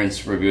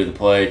interference review of the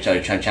play, try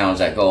to challenge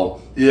that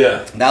goal.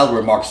 Yeah. That was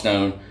where Mark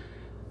Stone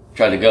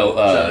tried to go.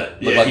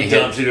 Looked like he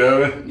dumped it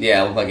over.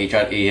 Yeah, looked like he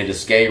hit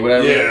his skate or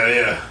whatever.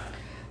 Yeah.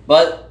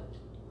 But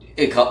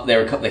they called it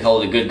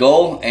a good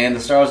goal, and the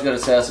Stars got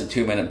assessed a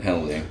 2-minute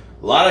penalty.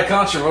 A lot of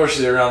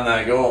controversy around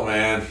that goal,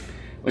 man.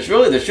 Which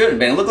really there should have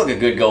been. It looked like a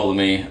good goal to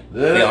me.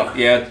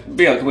 Yeah.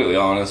 Being completely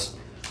honest.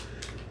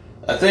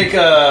 I think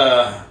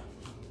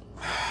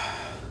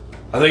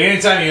I think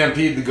anytime you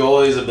impede the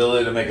goalie's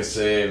ability to make a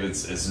save,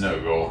 it's no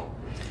goal.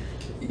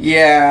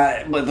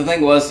 Yeah, but the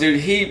thing was,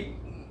 dude,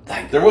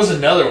 there was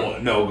another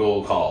one, no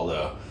goal call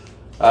though.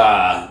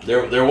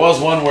 There was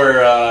one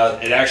where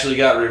it actually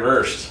got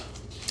reversed.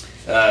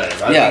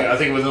 I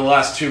think within the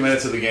last 2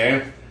 minutes of the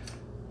game.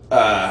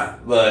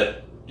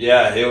 But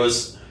yeah, it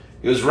was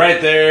right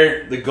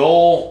there. The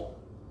goal,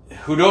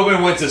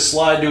 Khudobin went to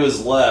slide to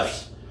his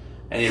left,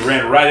 and he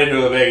ran right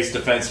into a Vegas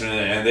defenseman,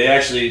 and they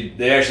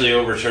actually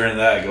overturned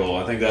that goal.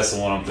 I think that's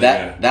the one I'm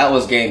thinking. That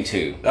was game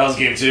 2. That was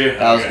game 2.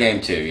 That was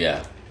game 2.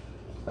 Yeah.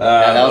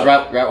 That was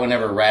right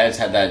whenever Rads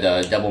had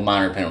that double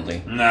minor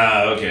penalty.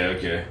 Nah.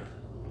 Okay.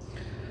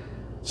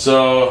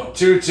 So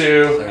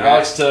 2-2.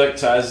 Alex Tuch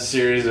ties the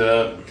series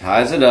up.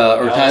 Ties it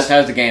up, or ties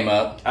the game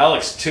up.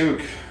 Alex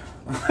Tuch.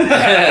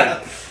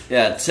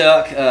 Yeah,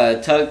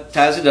 Tuch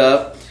ties it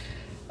up.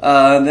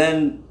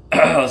 Then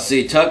let's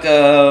see, Tuch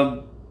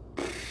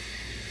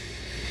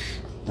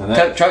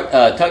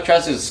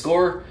tries to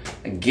score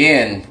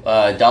again.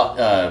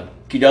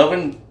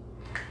 Khudobin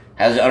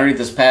has it underneath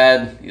his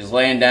pad. He's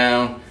laying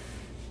down,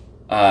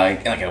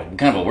 like a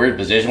kind of a weird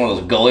position, one of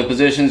those goalie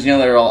positions,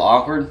 that are all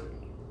awkward.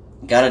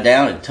 Got it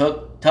down, and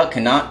Tuch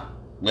cannot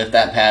lift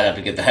that pad up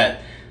to get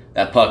that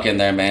puck in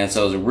there, man.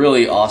 So it was a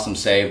really awesome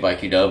save by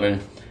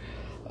Khudobin.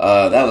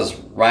 That was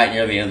right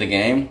near the end of the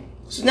game.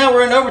 So now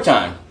we're in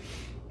overtime.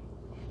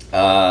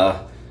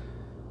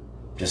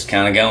 Just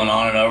kind of going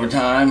on in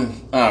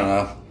overtime. I don't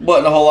know.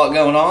 Wasn't a whole lot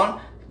going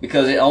on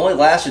because it only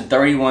lasted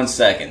 31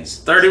 seconds.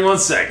 31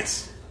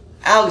 seconds.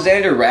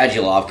 Alexander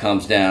Radulov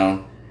comes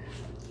down,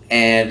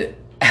 and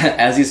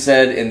as he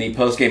said in the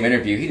post-game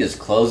interview, he just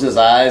closed his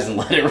eyes and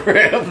let it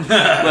rip, which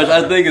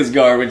I think is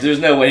garbage. There's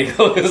no way he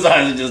closed his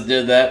eyes and just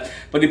did that.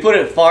 But he put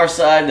it far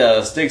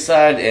side, stick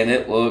side, and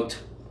it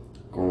looked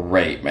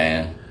great,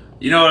 man.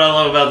 You know what I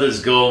love about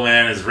this goal,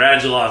 man, is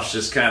Radulov's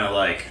just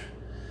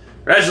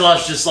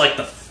like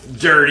the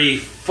dirty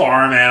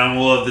farm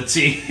animal of the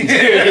team. Dude, he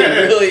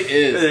really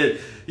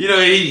is.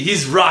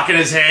 He's rocking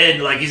his head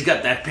like he's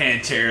got that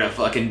Pantera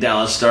fucking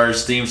Dallas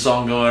Stars theme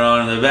song going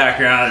on in the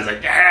background. He's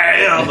like,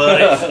 yeah,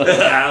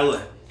 buddy.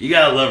 You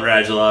gotta love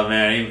Radulov,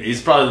 man. He's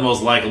probably the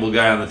most likable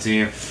guy on the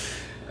team.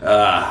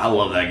 I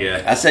love that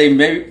guy. I say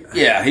maybe,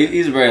 yeah,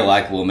 he's very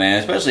likable, man.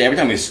 Especially every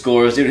time he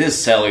scores, dude. His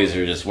cellies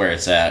are just where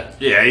it's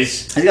at. Yeah,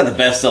 he's got the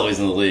best cellies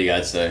in the league,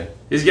 I'd say.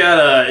 He's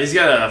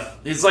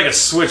like a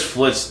switch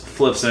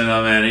flips in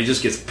him, man. He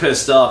just gets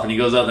pissed off and he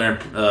goes out there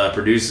and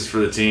produces for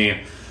the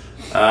team.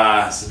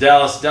 So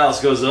Dallas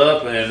goes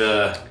up and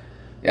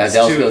Dallas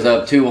goes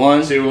up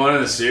 2-1. 2-1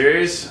 in the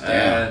series.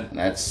 And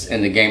that's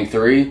into game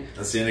 3.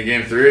 That's the end of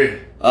game 3.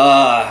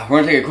 We're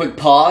gonna take a quick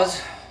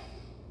pause.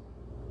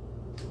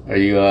 Are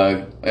you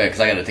because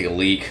I gotta take a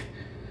leak.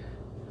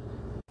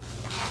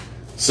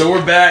 So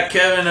we're back.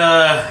 Kevin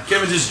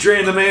just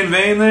drained the main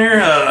vein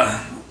there.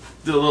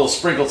 Did a little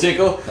sprinkle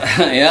tinkle.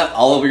 Yeah,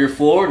 all over your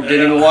floor.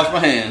 Didn't even wash my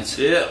hands.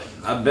 Yeah,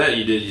 I bet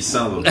you did, you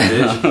son of a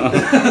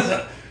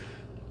bitch.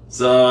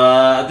 So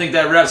I think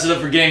that wraps it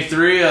up for game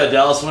 3.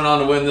 Dallas went on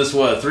to win this,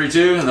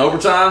 3-2 in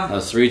overtime? That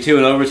was 3-2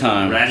 in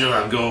overtime.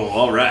 Radulov goal,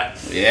 all right.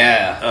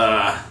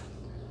 Yeah.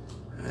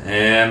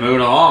 And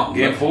moving on,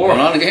 game 4.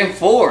 Moving on to game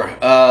 4.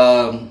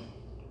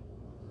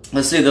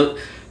 Let's see, the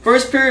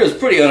first period was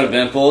pretty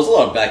uneventful. It was a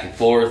lot of back and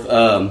forth.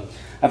 I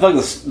feel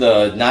like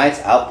the Knights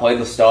outplayed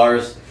the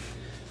Stars.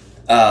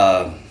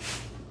 And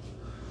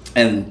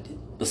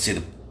let's see,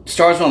 the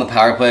Stars were on the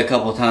power play a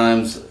couple of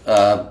times.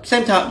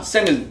 Same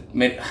as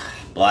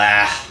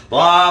blah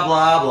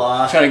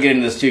blah. Trying to get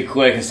into this too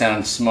quick and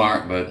sound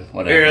smart, but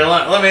whatever. Here,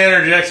 let me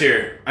interject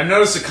here. I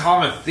noticed a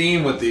common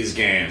theme with these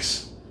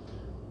games.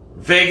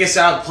 Vegas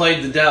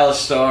outplayed the Dallas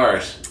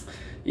Stars.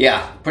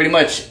 Yeah, pretty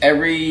much I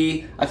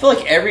feel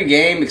like every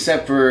game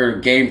except for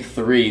game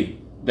 3,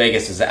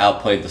 Vegas has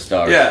outplayed the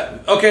Stars. Yeah.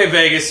 Okay,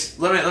 Vegas.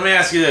 Let me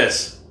ask you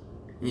this.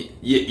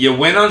 You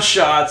win on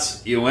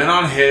shots, you win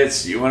on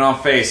hits, you win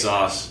on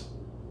face-offs,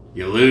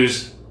 you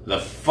lose the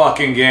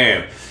fucking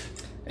game.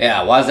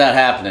 Yeah, why is that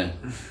happening?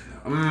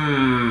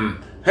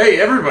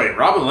 Hey, everybody,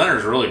 Robin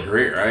Leonard's really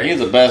great, right? He's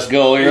the best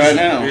goalie right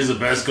now. He's the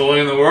best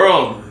goalie in the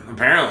world,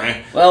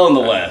 apparently. Well, in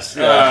the West.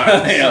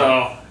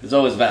 So, it's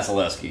always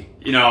Vasilevsky.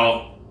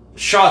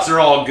 Shots are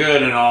all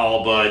good and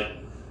all, but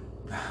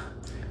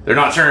they're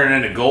not turning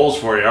into goals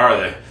for you, are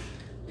they?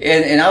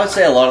 And I would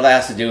say a lot of that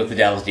has to do with the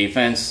Dallas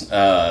defense,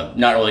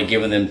 not really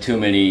giving them too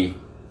many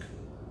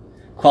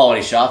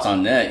quality shots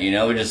on net.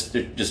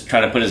 They're just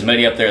trying to put as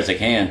many up there as they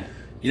can.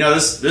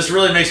 This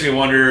really makes me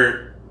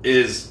wonder: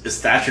 is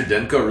Thatcher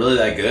Demko really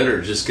that good,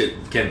 or just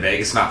can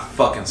Vegas not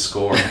fucking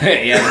score?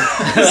 Yeah,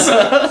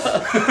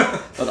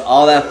 with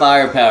all that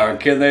firepower,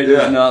 can they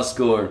just not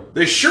score?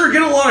 They sure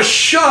get a lot of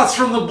shots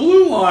from the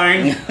blue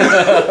line.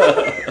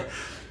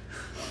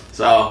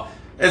 So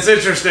it's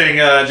interesting,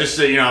 just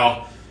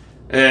to,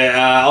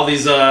 all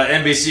these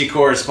NBC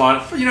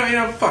correspondents,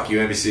 fuck you,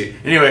 NBC.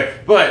 Anyway,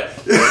 but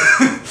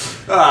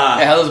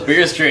how those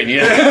beers treating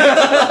you?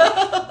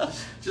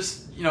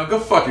 Just go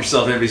fuck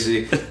yourself,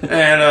 NBC.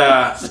 And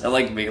I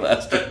like me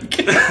last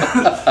week.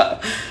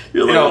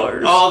 You're you the know,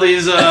 worst. all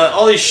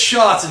these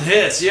shots and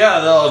hits.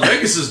 Yeah,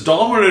 Vegas is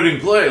dominating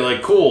play.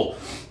 Like, cool.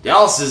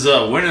 Dallas is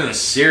winning the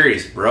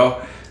series,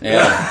 bro.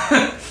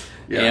 Yeah.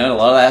 You know, a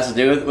lot of that has to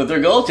do with their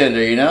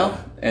goaltender, you know,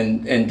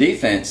 and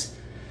defense.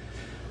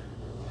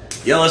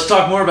 Yeah, let's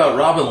talk more about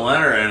Robin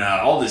Leonard and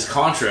all these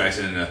contracts.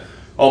 And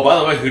oh, by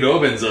the way,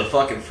 Hudobin's a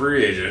fucking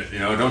free agent. You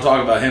know, don't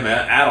talk about him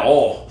at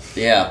all.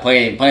 Yeah,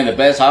 playing the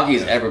best hockey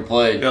he's ever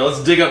played. Yeah,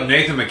 let's dig up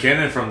Nathan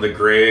McKinnon from the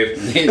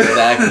grave.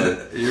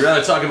 Exactly. You'd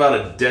rather talk about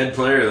a dead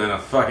player than a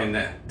fucking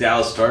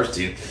Dallas Stars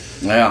team.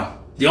 Yeah.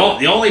 The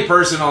only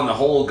person on the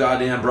whole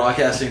goddamn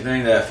broadcasting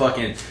thing that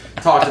fucking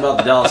talked about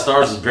the Dallas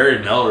Stars was Barry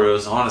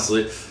Melrose,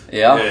 honestly.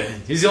 Yeah.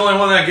 He's the only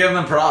one that gave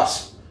them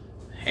props.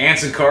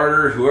 Anson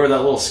Carter, whoever that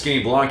little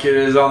skinny blonde kid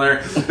is on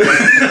there.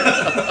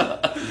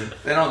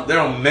 They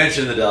don't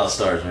mention the Dallas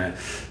Stars, man.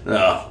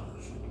 No.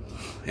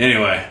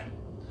 Anyway.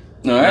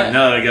 All right.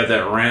 Now that I got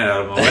that rant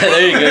out of my way.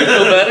 There you go. You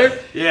feel better?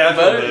 Yeah, I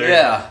feel better.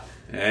 Yeah.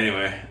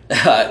 Anyway.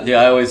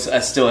 Yeah, I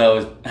still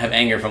always have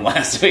anger from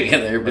last week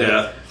in there, but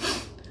yeah.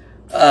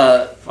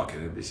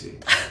 Fucking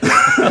NBC.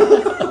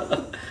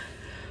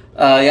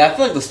 yeah, I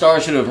feel like the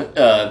Stars should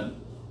have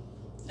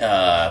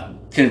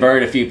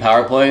converted a few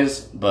power plays,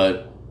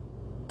 but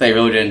they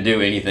really didn't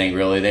do anything.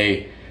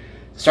 Really,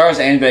 Stars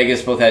and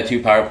Vegas both had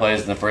 2 power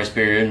plays in the first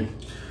period.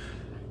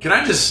 Can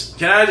I just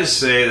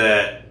say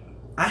that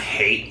I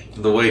hate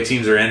the way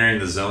teams are entering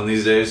the zone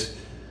these days.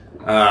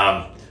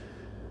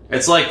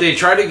 It's like they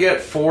try to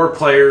get 4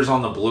 players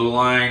on the blue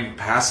line,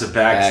 pass it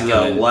back to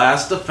the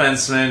last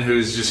defenseman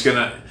who's just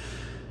gonna.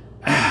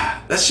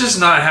 That's just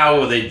not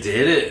how they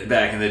did it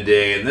back in the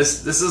day, and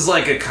this is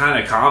like a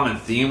kind of common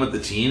theme with the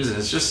teams, and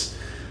it's just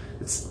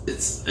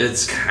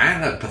it's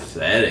kind of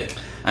pathetic.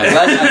 I'm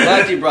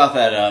glad you brought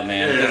that up,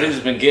 man, because it's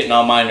just been getting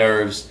on my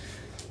nerves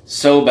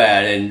so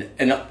bad.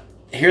 And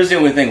here's the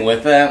only thing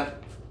with that.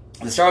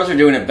 The Stars are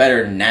doing it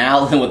better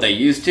now than what they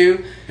used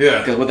to. Yeah.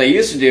 Because what they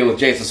used to do with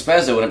Jason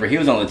Spezza, whenever he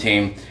was on the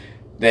team,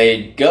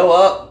 they'd go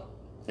up,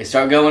 they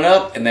start going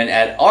up, and then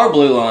at our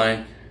blue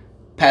line,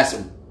 pass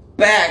it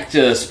back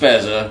to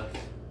Spezza.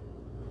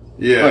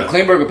 Yeah. Or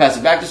Klingberg would pass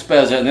it back to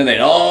Spezza, and then they'd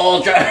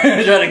all try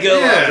to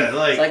go up.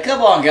 Like, it's like,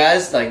 come on,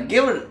 guys. Like,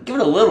 give it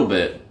a little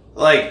bit.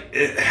 Like,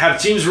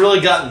 have teams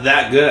really gotten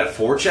that good at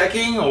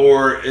forechecking?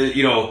 Or,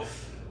 you know,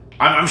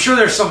 I'm sure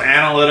there's some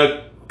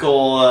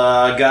analytical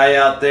guy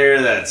out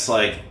there that's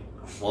like,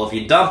 well, if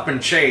you dump and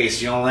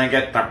chase, you only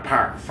get the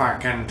puck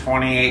fucking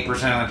 28% of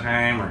the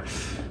time.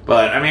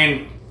 But, I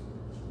mean,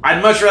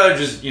 I'd much rather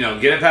just, you know,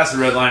 get it past the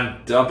red line,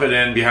 dump it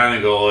in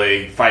behind the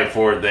goalie, fight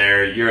for it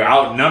there. You're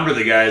outnumber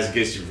the guys in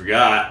case you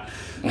forgot.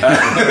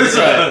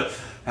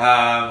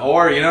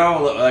 Or, you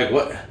know, like,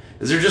 what?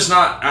 Is there just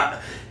not...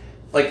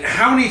 like,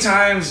 how many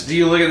times do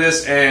you look at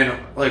this and,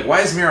 like, why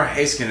is Miro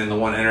Heiskanen the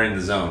one entering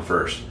the zone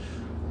first?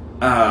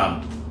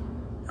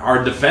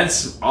 Are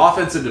offensive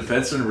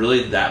defensemen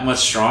really that much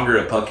stronger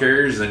at puck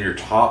carriers than your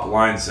top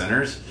line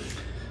centers?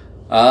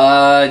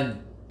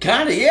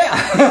 Kind of,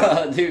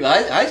 yeah. Dude,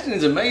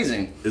 Heiskanen's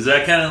amazing. Is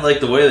that kind of like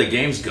the way the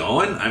game's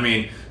going? I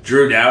mean,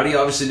 Drew Doughty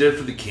obviously did it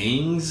for the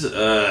Kings.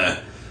 I'm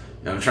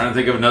trying to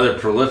think of another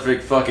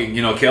prolific fucking,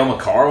 you know, Cale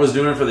Makar was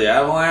doing it for the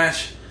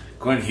Avalanche.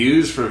 Quinn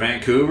Hughes for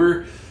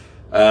Vancouver.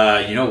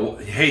 You know,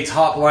 hey,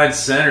 top line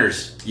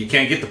centers, you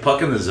can't get the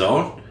puck in the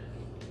zone.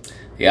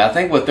 Yeah, I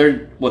think what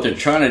they're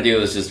trying to do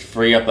is just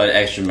free up an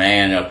extra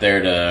man up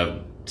there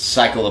to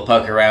cycle the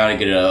puck around and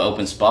get an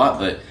open spot,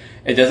 but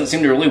it doesn't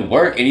seem to really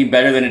work any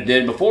better than it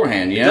did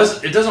beforehand. You know?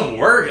 It doesn't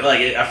work.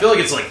 Like, I feel like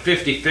it's like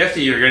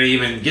 50-50 you're going to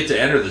even get to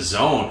enter the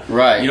zone.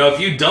 Right. You know, if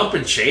you dump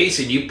and chase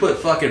and you put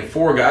fucking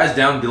 4 guys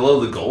down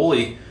below the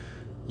goalie,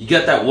 you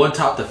got that one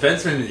top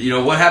defenseman. You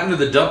know, what happened to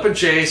the dump and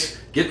chase?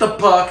 Get the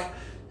puck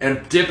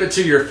and dip it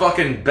to your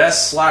fucking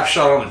best slap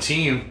shot on the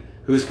team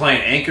who's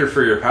playing anchor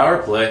for your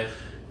power play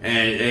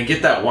and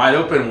get that wide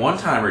open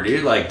one-timer,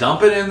 dude. Like,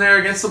 dump it in there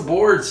against the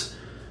boards.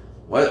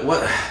 What?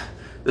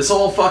 This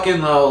whole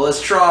fucking,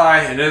 let's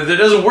try, and if it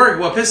doesn't work,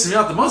 what pisses me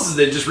off the most is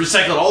they just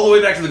recycle it all the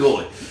way back to the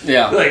goalie.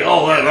 Yeah. Like,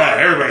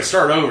 everybody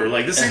start over.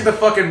 Like, this ain't the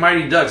fucking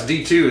Mighty Ducks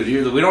D2,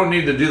 dude. We don't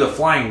need to do the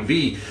flying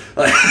V.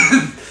 Like,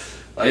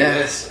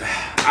 yes.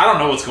 I don't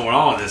know what's going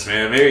on with this,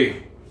 man.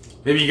 Maybe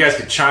you guys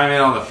could chime in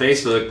on the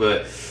Facebook,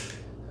 but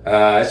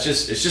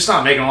it's just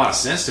not making a lot of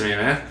sense to me,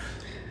 man.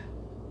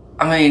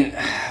 I mean,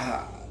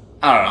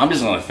 I don't know. I'm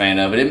just not a fan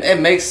of it. It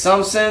makes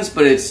some sense,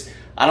 but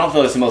I don't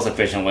feel it's the most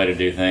efficient way to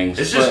do things.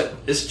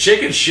 It's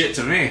chicken shit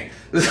to me.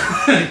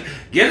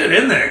 Get it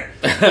in there.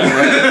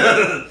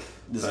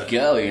 Just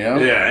go, you know?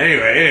 Yeah,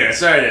 anyway,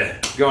 sorry to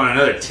go on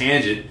another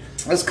tangent.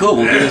 That's cool.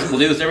 We'll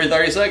do this every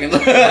 30 seconds.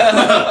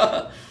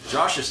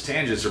 Josh's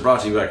tangents are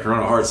brought to you by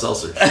Corona Hard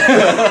Seltzer.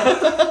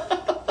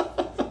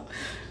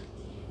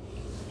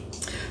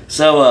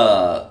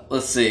 So,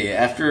 let's see.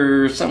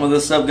 After some of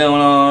this stuff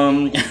going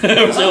on,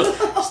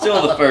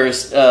 still in the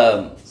first.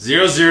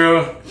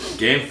 0-0,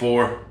 game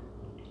 4.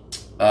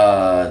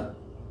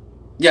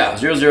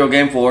 0-0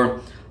 game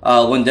 4.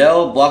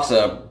 Lindell blocks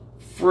a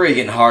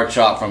freaking hard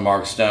shot from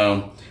Mark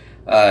Stone.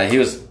 He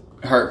was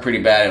hurt pretty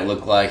bad. It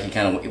looked like he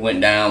kind of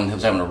went down. He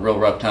was having a real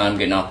rough time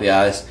getting off the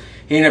ice.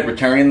 He ended up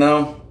returning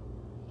though.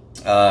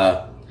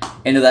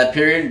 Into that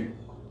period,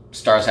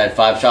 Stars had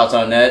 5 shots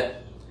on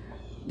net.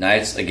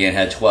 Knights again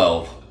had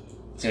 12.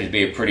 Seems to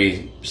be a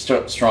pretty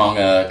strong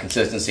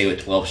consistency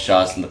with 12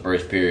 shots in the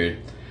first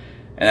period.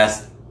 And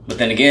but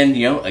then again,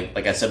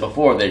 like I said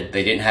before, they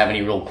didn't have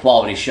any real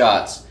quality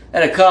shots. They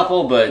had a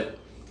couple, but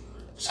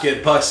just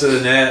get pucks to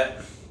the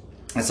net.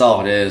 That's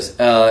all it is.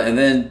 And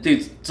then,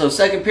 dude, so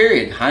second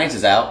period, Heinz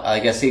is out. I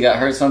guess he got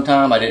hurt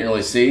sometime. I didn't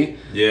really see.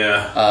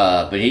 Yeah.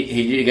 But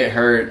he did get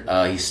hurt.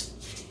 He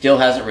still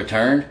hasn't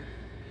returned.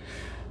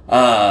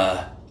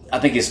 I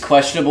think he's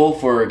questionable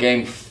for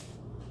game.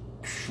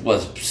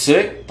 Was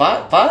 6,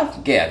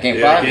 5? Yeah, game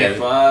 5. Game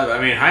 5.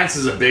 I mean, Heinz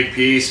is a big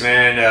piece,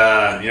 man.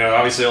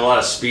 Obviously a lot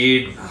of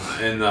speed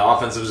in the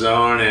offensive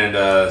zone,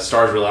 and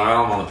Stars rely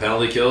on him on the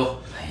penalty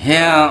kill.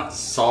 Yeah.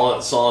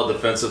 Solid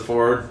defensive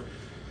forward.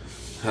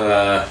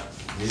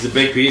 He's a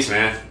big piece,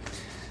 man.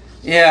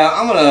 Yeah,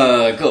 I'm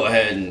gonna go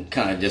ahead and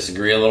kind of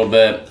disagree a little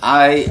bit.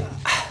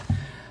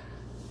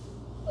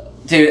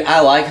 Dude, I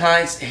like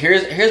Heinz.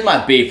 Here's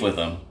my beef with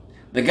him.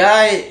 The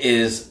guy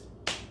is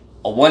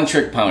a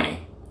one-trick pony.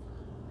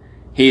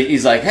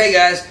 He's like, hey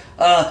guys,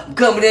 I'm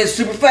coming in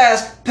super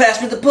fast, pass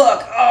me the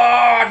puck.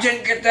 Oh, I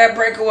didn't get that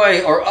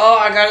breakaway. Or, oh,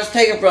 I got it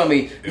taken from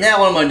me.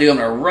 Now what am I going to do? I'm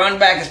going to run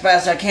back as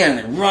fast as I can, and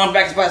then run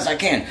back as fast as I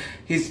can.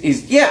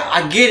 Yeah,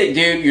 I get it,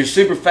 dude. You're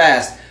super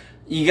fast.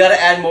 You got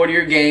to add more to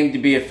your game to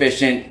be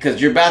efficient,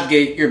 because you're about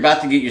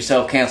to get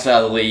yourself canceled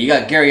out of the league. You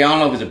got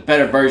Gariano, who's a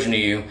better version of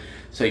you,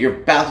 so you're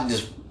about to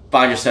just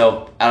find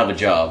yourself out of a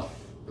job.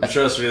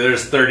 Trust me,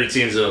 there's 30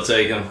 teams that'll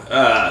take him.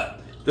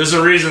 There's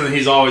a reason that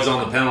he's always on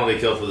the penalty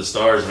kill for the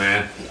Stars,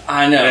 man.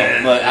 I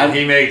know, but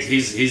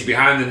he's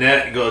behind the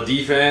net and go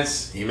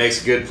defense. He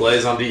makes good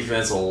plays on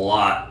defense a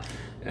lot,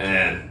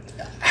 and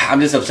I'm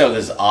just upset with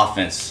his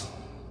offense.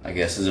 I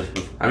guess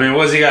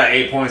what's he got?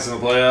 8 points in the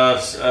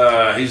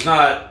playoffs. He's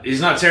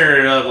not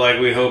tearing it up like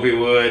we hope he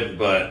would,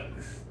 but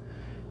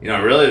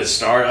really the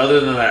Stars, other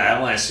than the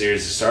Avalanche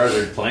series, the Stars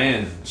are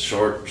playing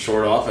short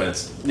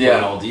offense,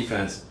 playing all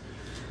defense.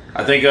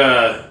 I think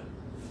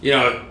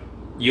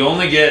you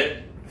only get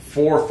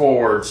 4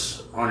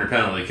 forwards on your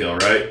penalty kill,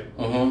 right?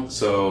 Mm-hmm.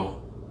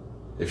 So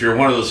if you're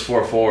one of those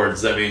 4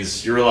 forwards, that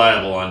means you're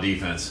reliable on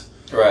defense.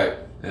 Right.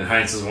 And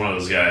Heinz is one of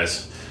those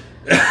guys.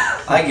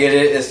 I get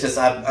it. It's just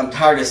I'm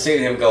tired of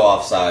seeing him go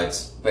off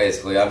sides,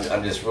 basically.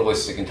 I'm just really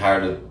sick and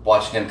tired of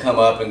watching him come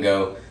up and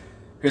go,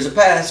 here's a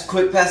pass,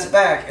 quick pass it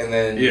back, and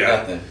then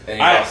nothing. And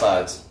he's off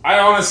sides. I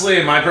honestly,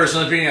 in my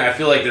personal opinion, I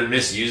feel like they're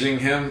misusing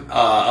him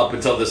up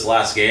until this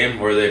last game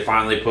where they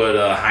finally put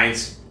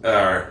Heinz,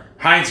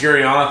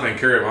 Gurianov, and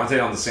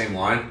Kiravante on the same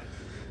line.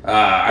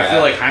 I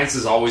feel like Heinz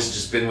has always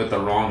just been with the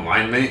wrong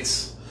line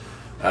mates.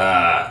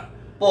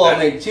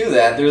 To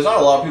that, there's not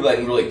a lot of people that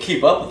can really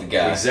keep up with the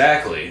guy.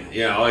 Exactly.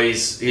 When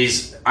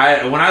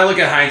I look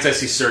at Heinz, I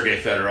see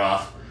Sergei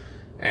Fedorov,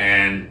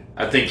 and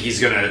I think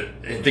he's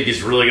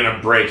really gonna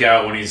break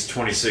out when he's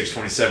 26,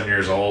 27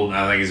 years old, and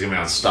I think he's gonna be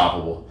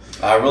unstoppable.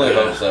 I really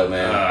hope so,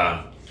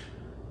 man.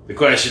 The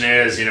question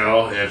is,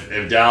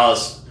 if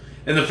Dallas,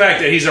 and the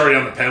fact that he's already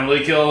on the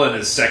penalty kill in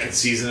his second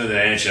season in the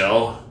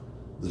NHL,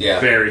 is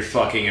very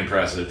fucking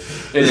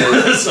impressive. It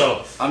is.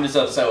 So I'm just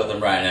upset with him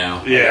right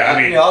now.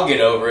 Yeah, I'll get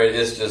over it.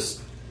 It's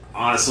just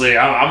honestly,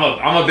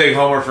 I'm a big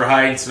homer for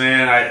Heinz,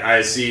 man.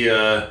 I see.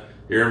 It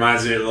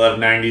reminds me of the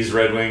 90s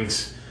Red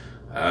Wings.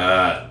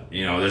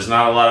 There's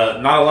not a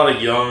lot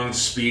of young,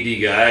 speedy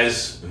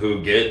guys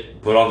who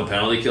get put on the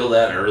penalty kill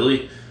that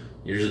early.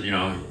 Who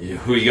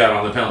you got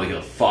on the penalty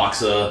kill?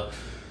 Foxa,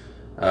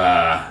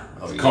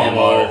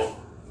 Como,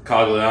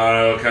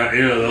 Cogliano,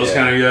 those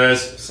kind of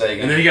guys.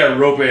 Sagan. And then you got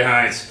Rope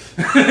Heinz.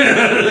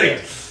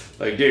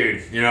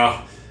 Dude,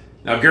 now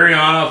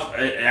Gurianov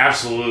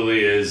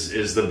absolutely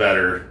is the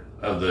better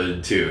of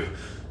the two,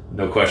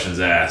 no questions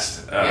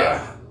asked.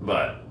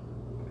 But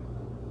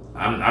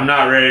I'm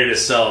not ready to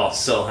sell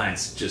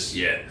Heinz just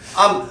yet.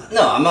 I'm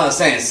not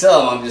saying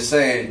sell him. I'm just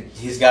saying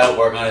he's got to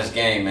work on his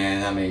game,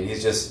 man.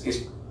 He's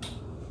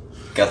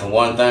got the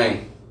one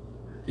thing.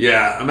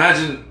 Yeah,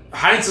 imagine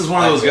Heinz is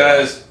one of those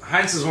guys.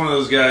 Heinz is one of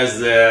those guys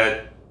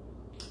that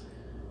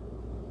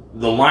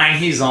the line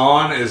he's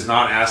on is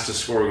not asked to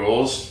score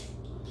goals,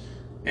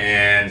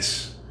 and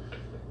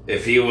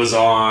if he was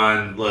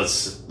on, let's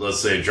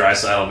say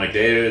Draisaitl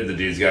McDavid, the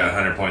dude's got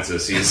 100 points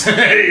this season.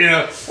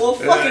 Well,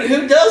 fucking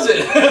who does it?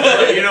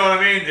 You know what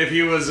I mean? If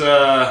he was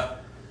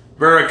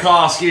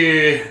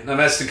Burakovsky,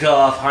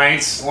 Namestnikov,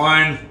 Heinz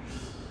line,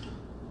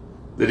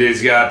 the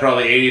dude's got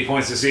probably 80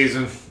 points this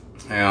season.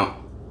 Yeah.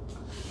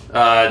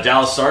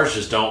 Dallas Stars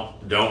just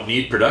don't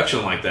need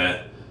production like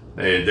that.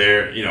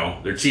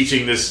 They're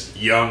teaching this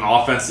young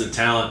offensive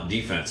talent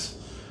defense.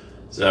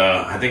 So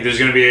I think there's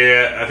gonna be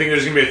a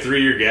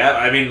 3-year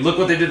gap. Look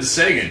what they did to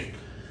Sagan.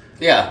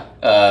 Yeah,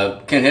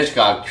 Ken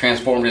Hitchcock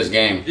transformed his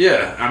game.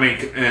 Yeah,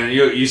 and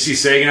you see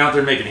Sagan out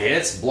there making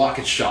hits,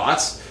 blocking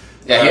shots.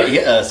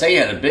 Yeah,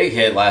 Sagan had a big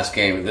hit last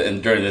game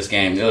during this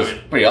game. It was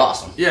pretty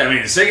awesome. Yeah, I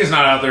mean, Sagan's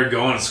not out there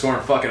going and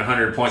scoring fucking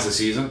 100 points a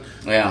season.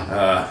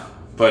 Yeah.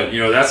 But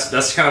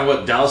that's kind of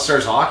what Dallas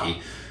Stars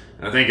hockey.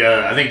 And I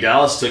think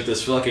Dallas took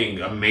this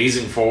fucking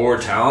amazing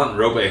forward talent,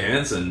 Rope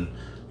Hintz, and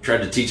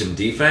tried to teach him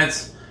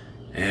defense.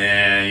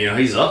 And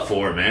he's up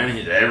for it, man.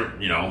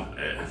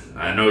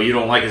 I know you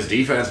don't like his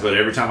defense, but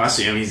every time I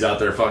see him, he's out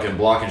there fucking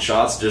blocking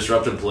shots,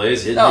 disrupting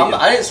plays.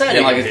 I didn't say I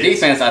didn't like his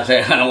defense. I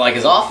said I don't like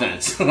his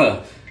offense.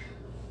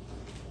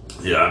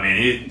 Yeah, I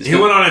mean he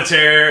went on a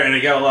tear and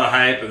he got a lot of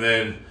hype, and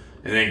then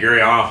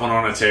Gurionov went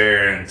on a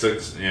tear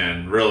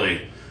and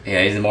really.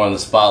 Yeah, he's more in the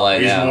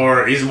spotlight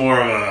now. He's more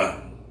of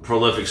a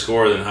prolific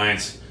scorer than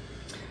Hintz.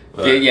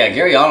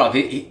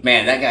 Gurionov,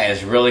 man, that guy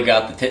has really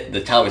got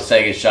the Tyler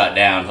Sagan shot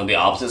down from the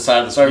opposite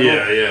side of the circle.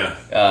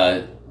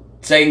 Yeah.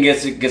 Sagan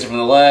gets it from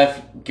the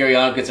left.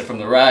 Gurionov gets it from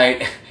the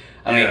right.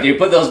 I mean, you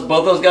put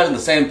both those guys in the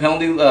same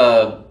penalty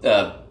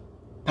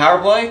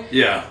power play.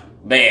 Yeah,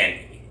 man,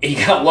 he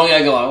got one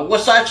guy going,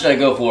 what side should I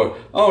go for?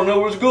 Oh no,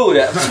 where's the goalie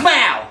at?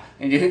 Smow!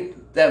 And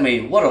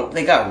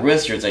they got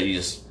wristers that you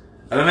just.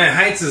 I mean,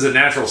 Hintz is a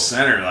natural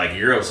center. Like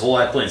Europe's whole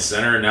life playing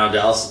center, and now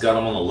Dallas has got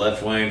him on the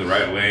left wing, the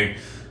right wing.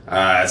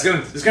 It's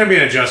gonna be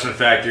an adjustment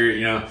factor.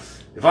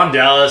 If I'm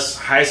Dallas,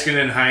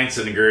 Heiskanen, Hintz,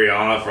 and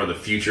Gurionov are the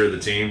future of the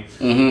team.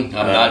 Mm-hmm.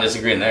 I'm not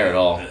disagreeing there at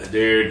all,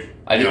 dude.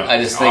 I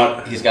just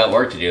think he's got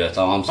work to do. That's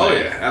all I'm saying. Oh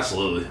yeah,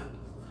 absolutely.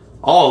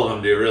 All of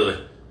them do, really.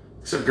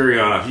 Except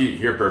Gurionov,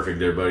 you're perfect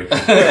there, buddy.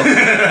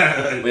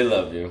 We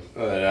love you.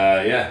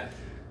 But yeah.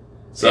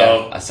 So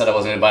yeah, I said I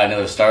wasn't going to buy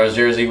another Stars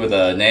jersey with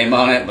a name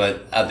on it,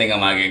 but I think I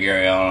might get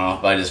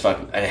Gurionov. But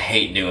I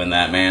hate doing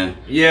that, man.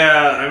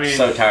 Yeah, I mean,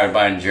 so tired of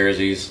buying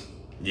jerseys.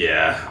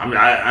 Yeah, I mean,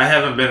 I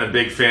haven't been a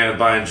big fan of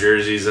buying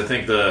jerseys. I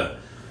think the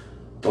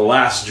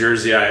last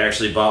jersey I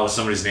actually bought with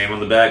somebody's name on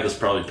the back was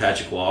probably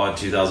Patrick Waugh in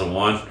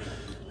 2001.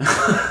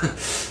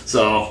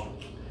 So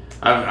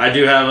I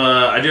do have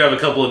a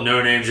couple of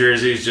no-name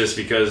jerseys just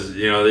because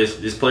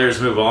these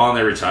players move on,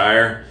 they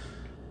retire,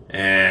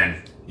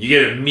 and you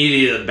get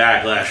immediate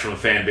backlash from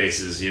fan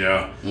bases.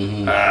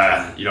 Mm-hmm.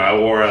 I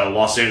wore a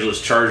Los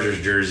Angeles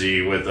Chargers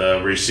jersey with a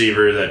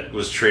receiver that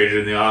was traded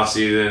in the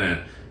offseason,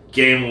 and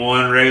Game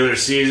 1 regular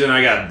season,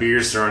 I got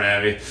beers thrown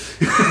at me.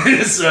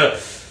 It's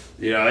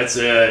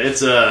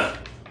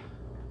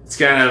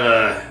kind of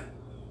a,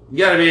 you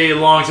got to be a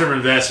long-term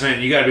investment.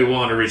 And you got to be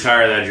willing to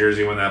retire that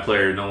jersey when that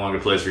player no longer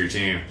plays for your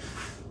team.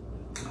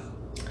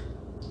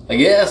 I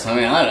guess. I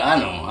mean, I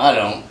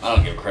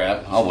don't give a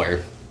crap. I'll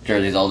wear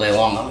jerseys all day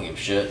long. I don't give a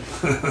shit.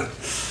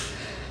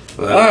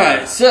 All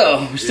right,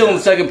 so we're still in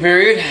the second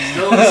period.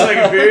 Still in the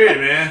second period,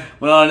 man.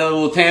 Went on another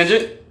little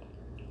tangent.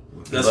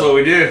 That's what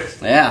we do.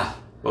 Yeah.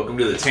 Welcome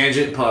to the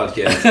Tangent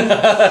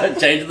Podcast.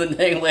 Changing the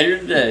name later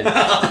today.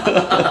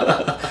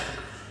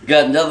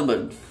 Got nothing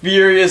but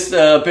furious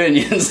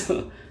opinions.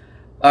 All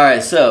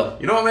right, so.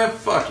 You know what, man?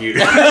 Fuck you.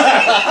 All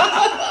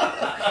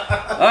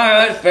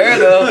right, fair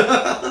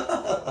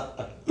enough.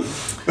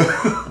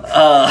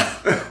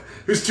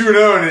 Who's 2-0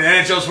 in the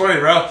NHL 20,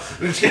 bro?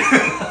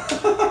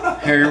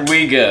 Here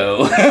we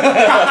go.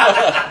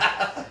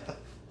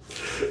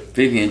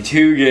 50 in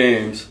 2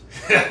 games.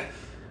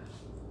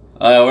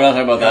 We're not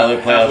talking about the other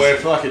playoffs. Halfway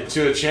fucking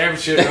to a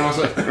championship. And I was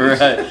like,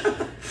 right.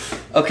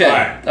 Okay.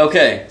 Right.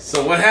 Okay.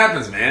 So what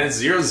happens, man? It's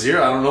 0-0.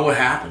 I don't know what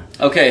happened.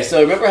 Okay. So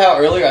remember how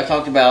earlier I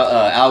talked about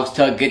Alex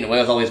Tuch getting away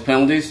with all these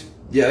penalties?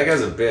 Yeah, that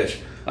guy's a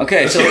bitch.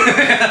 Okay. So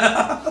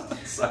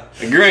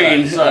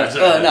Green.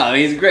 Sorry. No,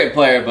 he's a great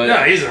player, but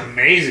no, he's an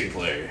amazing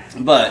player.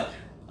 But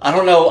I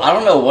don't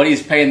know what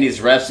he's paying these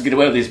refs to get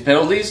away with these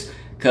penalties.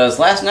 Because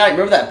last night,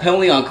 remember that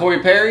penalty on Corey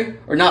Perry?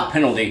 Or not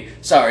penalty,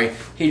 sorry.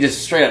 He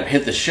just straight up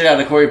hit the shit out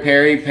of Corey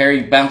Perry.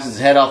 Perry bounces his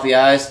head off the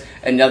ice,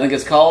 and nothing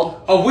gets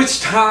called. Oh, which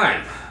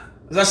time?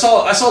 I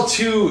saw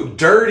 2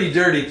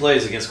 dirty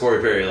plays against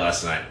Corey Perry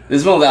last night.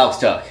 This is one with Alex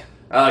Tuch.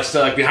 Alex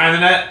Tuch behind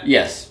the net?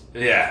 Yes.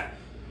 Yeah.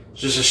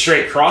 It's just a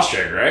straight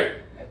cross-check, right?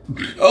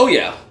 Oh,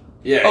 yeah.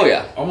 Yeah. Oh,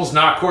 yeah. Almost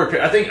knocked Corey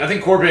Perry. I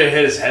think Corey Perry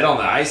hit his head on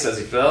the ice as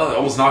he fell. It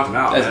almost knocked him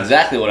out. That's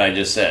exactly what I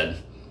just said.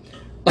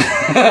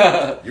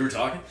 You were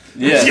talking?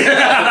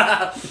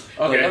 Yeah.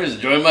 Okay. I'm just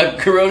enjoying my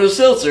Corona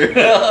seltzer.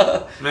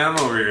 Man, I'm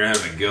over here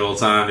having a good old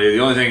time, dude.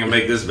 The only thing that can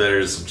make this better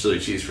is some chili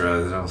cheese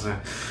fries. You know what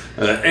I'm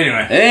saying?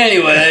 Anyway.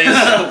 Anyways.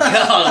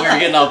 God, we're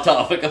getting off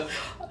topic.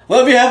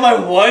 Let me have my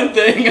one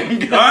thing.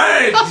 All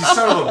right, you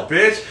son of a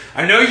bitch.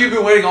 I know you've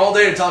been waiting all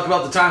day to talk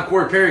about the time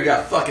Corey Perry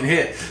got fucking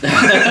hit.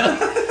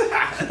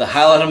 The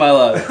highlight of my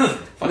life.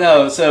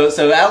 No,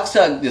 so Alex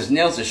Tuch just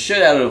nails the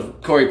shit out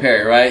of Corey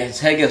Perry, right? His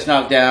head gets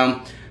knocked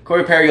down.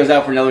 Corey Perry goes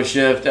out for another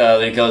shift.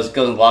 Then he goes in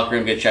the locker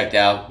room, gets checked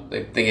out.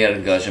 They think he had a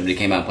concussion, but he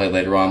came out and played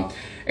later on.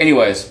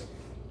 Anyways,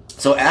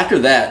 so after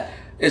that,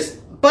 it's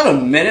about a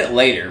minute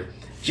later.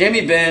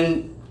 Jamie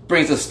Benn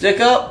brings a stick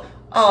up.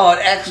 Oh, it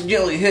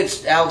accidentally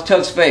hits Alex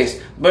Tuch's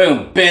face.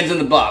 Boom, Ben's in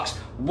the box.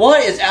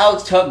 What is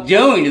Alex Tuch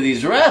doing to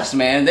these refs,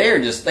 man?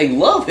 They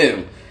love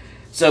him.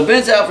 So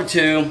Ben's out for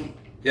 2.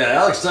 Yeah,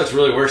 Alex Tuch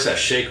really works that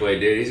shake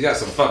weight, dude. He's got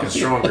some fucking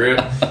strong grip.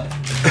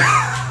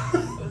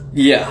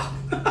 Yeah.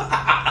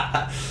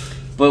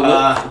 But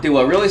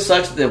what really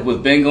sucks that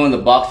with Ben going to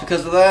the box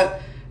because of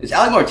that is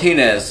Alec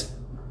Martinez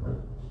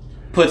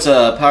puts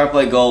a power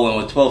play goal in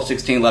with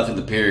 12:16 left in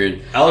the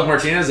period. Alec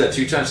Martinez, that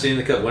 2-time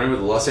Stanley Cup winner with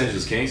the Los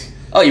Angeles Kings.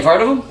 Oh, you've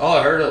heard of him? Oh,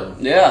 I heard of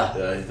him. Yeah.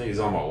 I think he's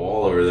on my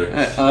wall over there.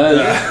 Up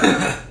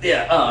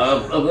there.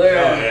 Oh,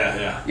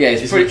 yeah. Yeah,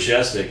 he's pretty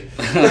majestic.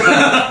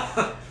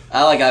 I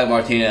like Alec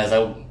Martinez.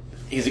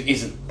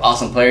 He's an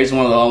awesome player. He's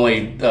one of the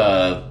only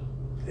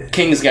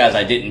Kings guys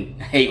I didn't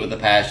hate with a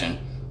passion.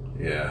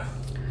 Yeah.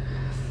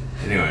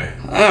 Anyway.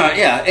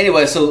 Yeah.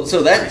 Anyway, so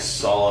Pretty that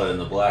solid in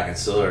the black and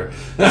silver.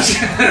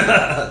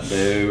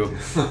 boo.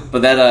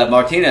 But that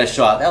Martinez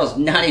shot, that was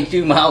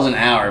 92 miles an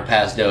hour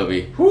past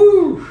Dobie.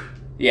 Woo.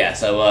 Yeah.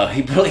 So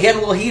he had a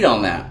little heat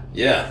on that.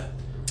 Yeah.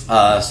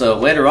 So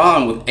later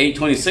on, with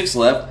 8:26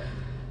 left,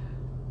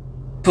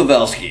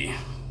 Pavelski,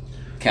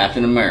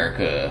 Captain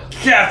America.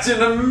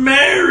 Captain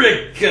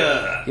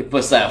America. He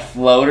puts that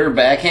floater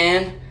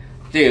backhand.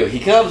 Dude, he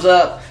comes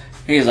up,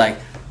 he's like,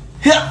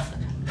 yeah,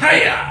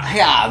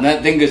 Hiya. and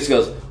that thing just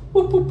goes,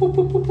 whoop, whoop, whoop,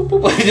 whoop, whoop,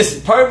 whoop.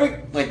 Just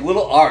perfect, like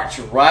little arch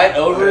right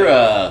over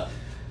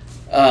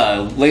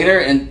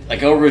Lehner and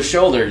like over his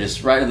shoulder,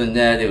 just right in the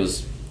net. It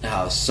was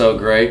so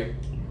great.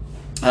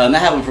 And that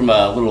happened from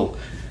a little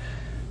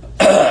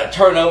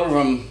turnover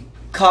from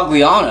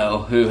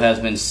Cogliano, who has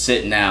been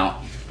sitting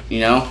out. You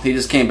know, he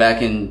just came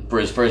back in for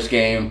his first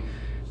game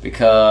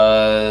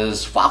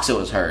because Foxo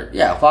was hurt.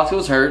 Yeah, Foxo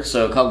was hurt,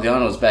 so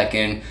Cogliano was back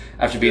in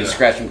after being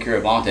scratched from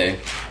Kiribante.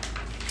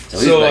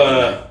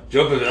 So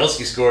Joe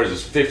Pavelski scores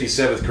his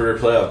 57th career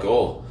playoff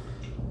goal.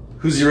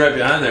 Who's he right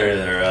behind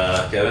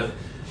there, Kevin?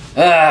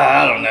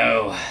 I don't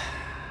know.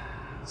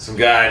 Some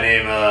guy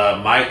named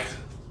Mike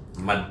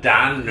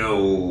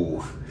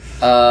Modano.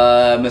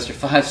 Mr.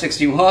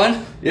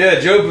 561? Yeah,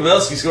 Joe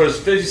Pavelski scores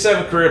his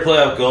 57th career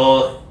playoff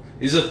goal.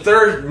 He's the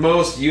third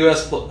most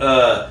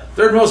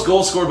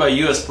goals scored by a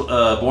U.S.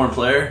 Born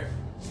player.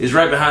 He's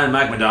right behind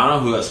Mike Modano,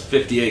 who has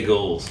 58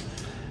 goals.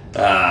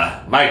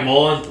 Mike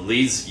Mullen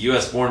leads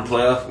U.S. born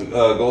playoff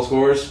goal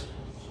scorers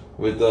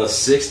with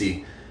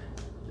 60.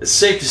 It's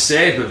safe to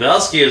say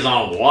Pavelski is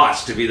on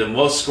watch to be the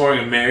most scoring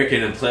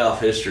American in playoff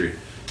history.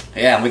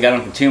 Yeah, we got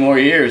him for 2 more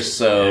years,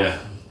 so... Yeah.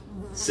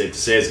 Safe to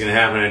say it's going to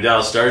happen in a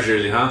Dallas Stars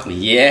jersey, huh?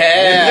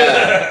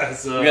 Yeah!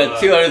 So, we got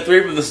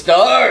 203 for the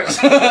Stars!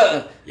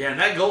 Yeah, and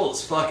that goal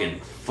is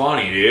fucking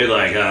funny, dude.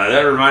 Like,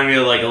 that reminded me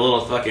of like a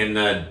little fucking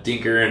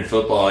dinker in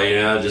football, you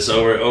know? Just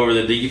over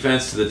the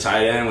defense to the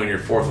tight end when you're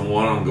 4th and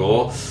 1 on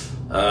goal.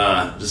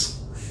 Just...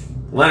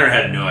 Leonard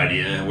had no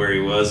idea where he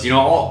was. You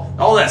know,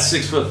 all that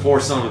 6'4"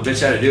 son of a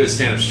bitch had to do was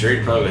stand up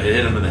straight. Probably would have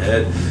hit him in the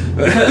head.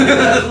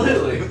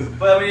 Literally.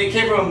 But I mean, he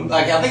came from,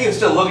 like, I think he was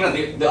still looking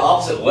at the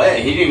opposite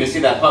way. He didn't even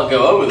see that puck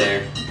go over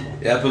there.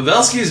 Yeah,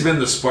 Pavelski's been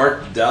the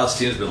spark the Dallas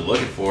team's been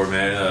looking for,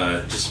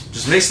 man.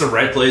 Just makes the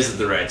right plays at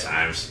the right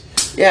times.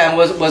 Yeah, and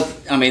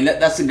I mean,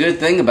 that's the good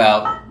thing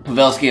about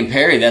Pavelski and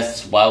Perry.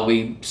 That's why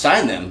we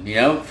signed them, you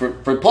know, for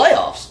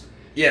playoffs.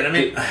 Yeah, I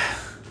mean...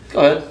 Go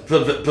ahead.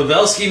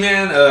 Pavelski,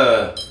 man,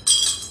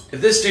 if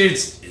this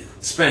dude's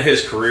spent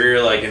his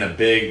career like in a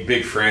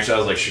big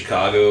franchise like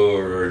Chicago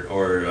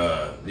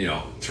or you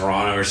know,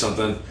 Toronto or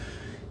something,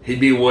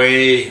 he'd be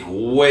way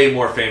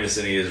more famous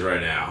than he is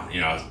right now. You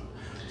know,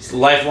 he's a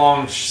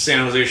lifelong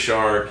San Jose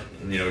Shark.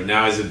 You know,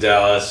 now he's at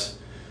Dallas.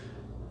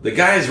 The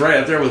guy is right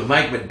up there with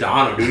Mike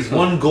Modano, dude. He's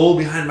 1 goal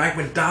behind Mike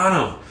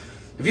Modano.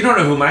 If you don't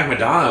know who Mike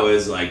Modano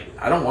is, like,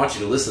 I don't want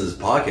you to listen to this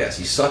podcast.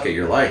 You suck at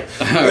your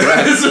life.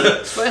 Right.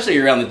 Especially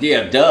around the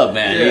DF Dub,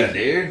 man. Yeah, dude.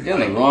 You're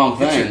doing the wrong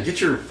thing.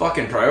 Get your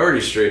fucking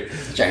priorities straight.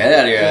 Check it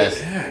out of your ass.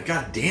 Yeah,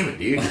 god damn it,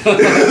 dude.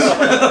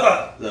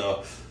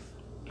 So,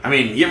 I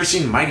mean, you ever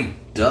seen Mighty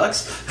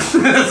Ducks?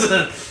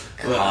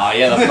 Oh,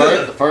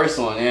 yeah, the first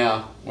one,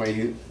 yeah.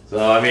 So,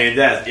 I mean,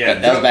 that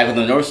was back with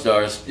the North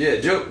Stars. Yeah,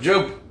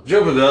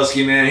 Joe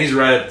Pavelski, man, he's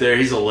right up there.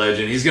 He's a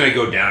legend. He's going to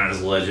go down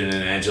as a legend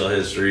in NHL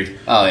history.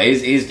 Oh,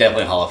 he's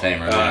definitely a Hall of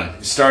Famer,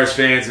 man. Stars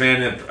fans,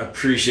 man,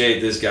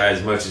 appreciate this guy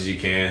as much as you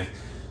can.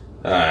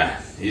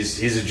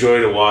 He's a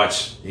joy to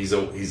watch. He's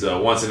a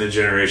once in a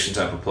generation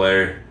type of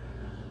player,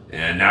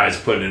 and now he's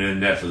putting it in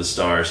net for the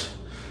Stars.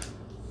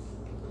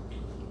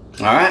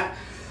 All right.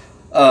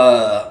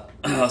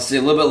 Let's see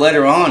a little bit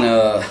later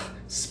on.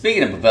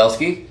 Speaking of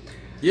Pavelski,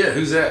 yeah,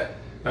 who's that?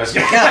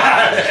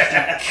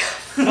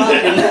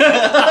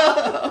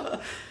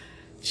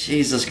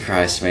 Jesus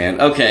Christ,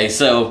 man. Okay,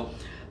 so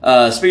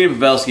speaking of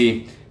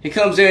Pavelski, he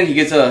comes in, he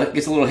gets a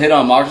little hit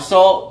on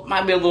Marchessault.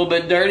 Might be a little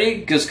bit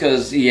dirty, just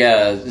because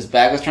his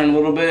back was turned a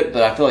little bit,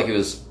 but I feel like he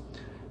was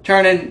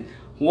turning,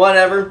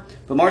 whatever.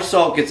 But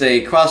Marchessault gets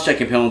a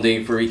cross-checking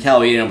penalty for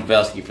retaliating on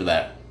Pavelski for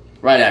that.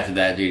 Right after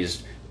that, dude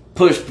just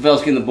pushed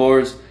Pavelski in the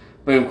boards,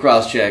 boom,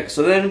 cross-check.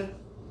 So then,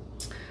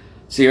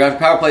 after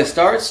power play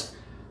starts,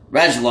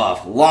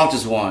 Radulov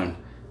launches one,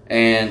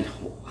 and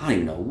I don't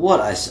even know what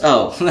there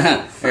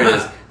it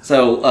is.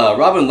 So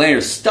Robin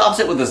Lehner stops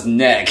it with his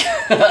neck.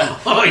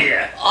 Oh,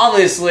 yeah.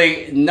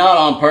 Obviously not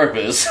on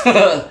purpose.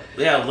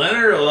 Yeah,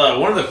 Leonard,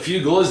 one of the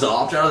few goalies to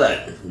opt out of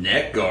that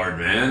neck guard,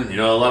 man. You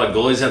know, a lot of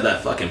goalies have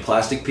that fucking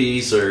plastic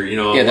piece or, you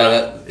know. Yeah,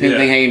 that pin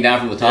thing hanging down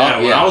from the top.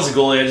 Yeah, when I was a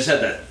goalie, I just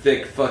had that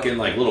thick fucking,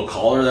 like, little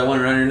collar that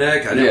went around your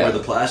neck. I didn't wear the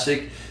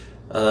plastic.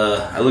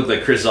 I looked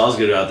like Chris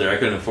Osgood out there. I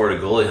couldn't afford a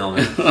goalie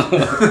helmet.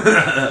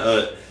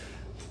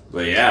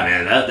 But yeah,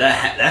 man,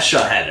 that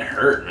shot had to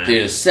hurt, man.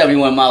 Dude, it's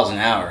 71 miles an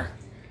hour.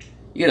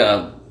 You get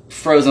a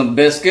frozen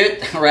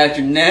biscuit around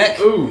your neck.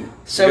 Ooh.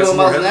 71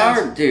 miles an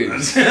hour?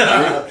 Dude,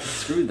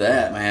 screw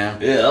that,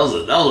 man. Yeah, that was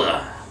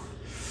a...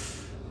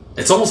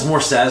 It's almost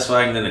more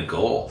satisfying than a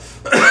goal.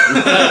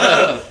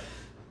 But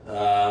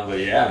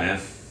yeah,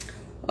 man.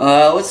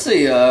 Let's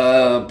see.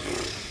 I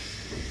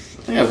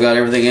think I've got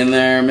everything in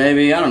there.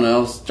 Maybe, I don't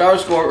know.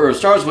 Stars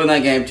win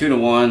that game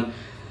 2-1.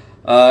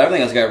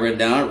 Everything else I got written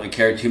down. I don't really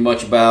care too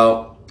much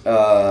about.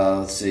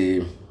 Let's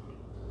see.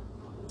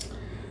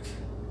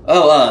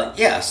 Oh,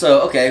 yeah.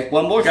 So, okay,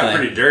 one more thing. Got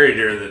pretty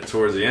dirty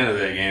towards the end of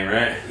that game,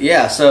 right?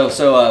 Yeah. So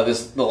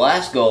the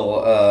last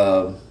goal.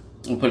 I'll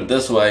put it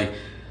this way.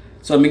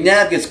 So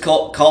McNabb gets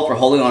called for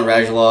holding on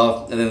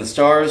Radulov, and then the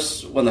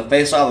Stars win the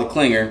face-off with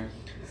Klinger.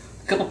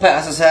 A couple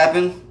passes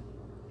happen.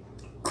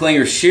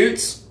 Klinger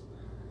shoots.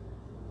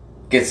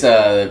 Gets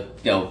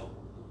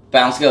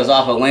bounce goes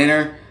off of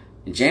Lehner.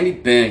 And Jamie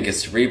Benn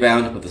gets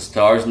rebounded with the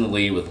Stars in the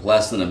lead with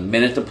less than a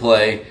minute to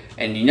play.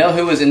 And you know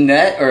who was in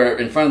net or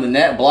in front of the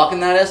net blocking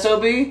that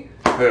SOB?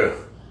 Who?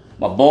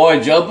 My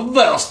boy Joe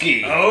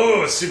Pavelski.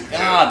 Oh, super.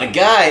 God, the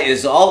guy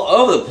is all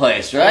over the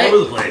place, right? All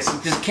over the place.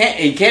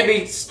 He can't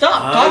be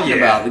stopped talking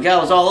about. The guy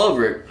was all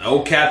over it.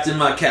 Oh, captain,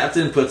 my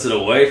captain puts it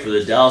away for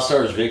the Dallas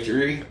Stars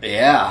victory.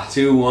 Yeah.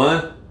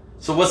 2-1.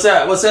 So what's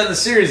that? What's that in the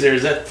series there?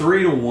 Is that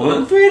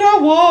 3-1?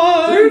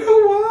 3-1.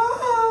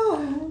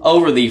 3-1.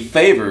 Over the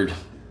favored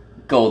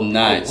Golden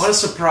Knights. What a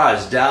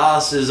surprise.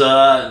 Dallas is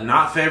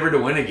not favored to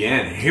win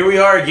again. Here we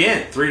are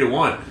again,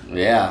 3-1.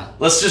 Yeah.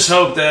 Let's just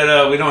hope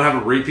that we don't have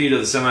a repeat of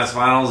the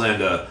semifinals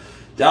and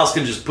Dallas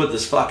can just put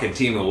this fucking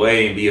team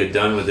away and be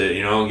done with it,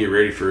 and get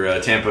ready for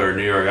Tampa or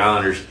New York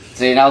Islanders.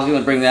 See, and I was going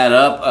to bring that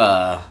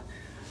up.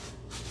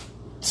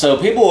 So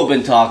people have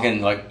been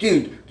talking like,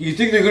 dude, do you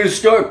think they're going to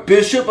start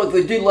Bishop like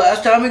they did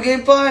last time in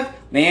Game 5?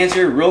 The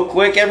answer, real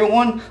quick,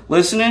 everyone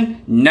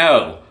listening,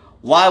 no.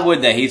 Why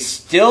would they? He's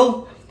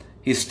still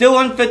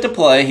unfit to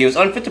play. He was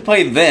unfit to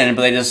play then,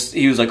 but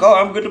he was like, oh,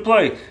 I'm good to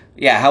play.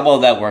 Yeah, how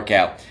about that work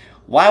out?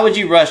 Why would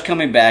you rush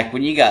coming back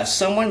when you got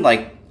someone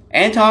like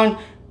Anton,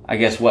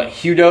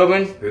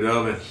 Hudobin?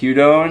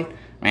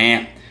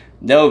 Man,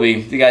 Dobie.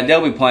 You got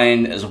Dobie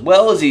playing as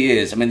well as he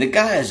is. I mean, the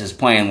guy is just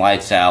playing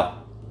lights out.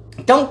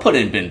 Don't put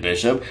in Ben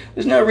Bishop.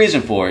 There's no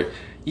reason for it.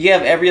 You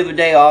have every other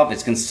day off.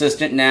 It's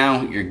consistent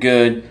now. You're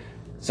good.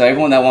 So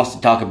everyone that wants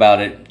to talk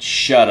about it,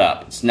 shut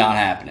up. It's not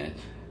happening.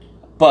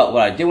 But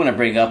what I do want to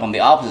bring up on the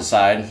opposite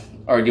side,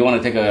 or do you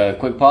want to take a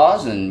quick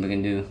pause and we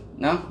can do...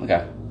 No?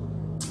 Okay.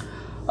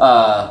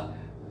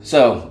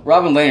 So,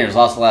 Robin Lehner's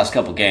lost the last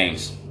couple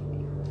games.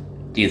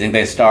 Do you think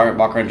they start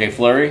Marc-Andre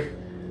Fleury?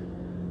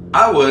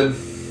 I would.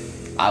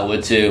 I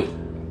would too.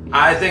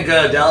 I think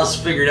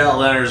Dallas figured out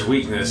Leonard's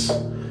weakness.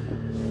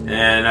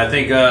 And I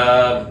think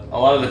a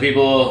lot of the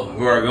people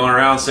who are going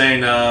around saying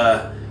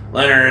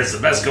Leonard is the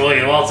best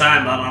goalie of all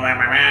time, blah, blah, blah,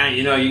 blah,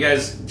 blah. You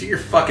guys, do your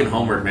fucking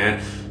homework,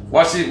 man.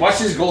 Watch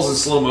these goals in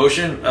slow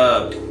motion.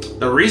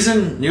 The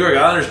reason New York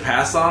Islanders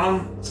passed on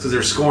them is because they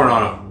were scoring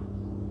on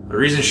them. The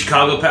reason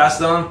Chicago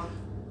passed on them,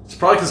 it's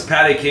probably because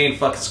Patty Kane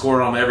fucking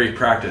scored on them every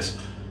practice.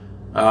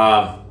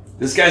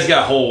 This guy's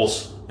got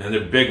holes, and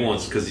they're big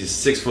ones because he's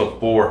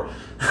 6'4".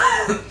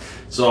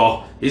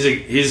 So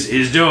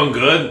he's doing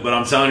good, but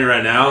I'm telling you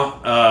right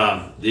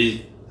now,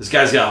 this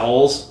guy's got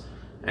holes,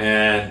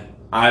 and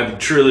I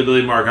truly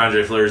believe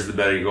Marc-Andre Fleury is the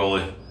better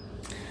goalie.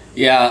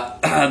 Yeah,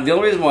 the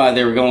only reason why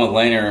they were going with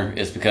Lehner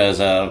is because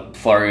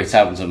Fleury was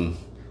having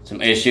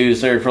some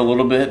issues there for a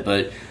little bit.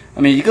 But,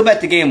 I mean, you go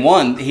back to Game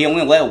 1, he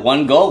only let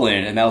one goal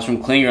in, and that was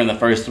from Klinger in the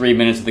first 3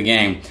 minutes of the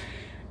game.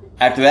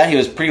 After that, he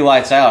was pretty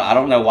lights out. I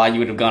don't know why you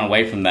would have gone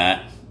away from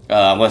that,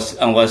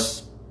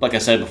 unless, like I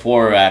said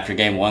before, after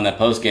Game 1, that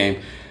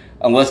post-game,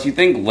 unless you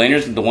think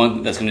Lehner's the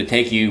one that's going to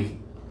take you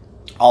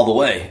all the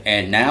way.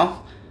 And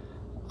now,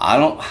 I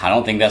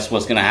don't think that's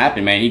what's going to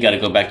happen, man. You got to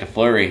go back to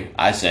Fleury,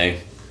 I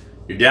say.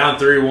 You're down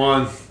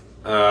 3-1.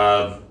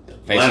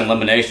 Facing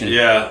elimination.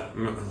 Yeah.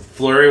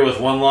 Fleury with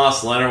 1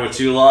 loss, Leonard with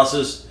 2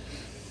 losses.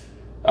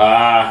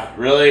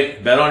 Really,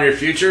 bet on your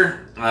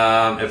future.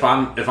 If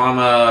I'm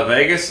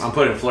Vegas, I'm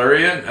putting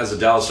Fleury in as a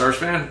Dallas Stars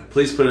fan.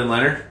 Please put in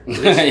Leonard.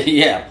 Please.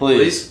 Yeah,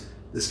 please.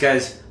 This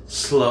guy's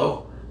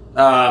slow.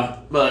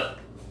 But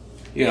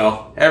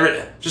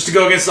just to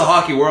go against the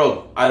hockey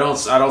world, I don't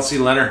see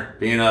Leonard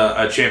being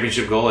a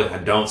championship goalie. I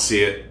don't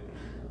see it.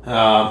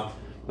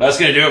 That's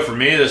gonna do it for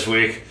me this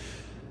week.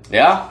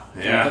 Yeah?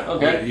 Yeah.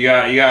 Okay. You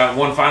got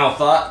one final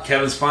thought?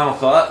 Kevin's final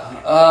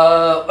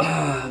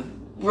thought?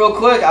 Real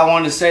quick, I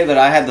wanted to say that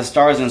I had the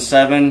Stars in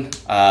 7.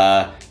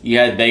 You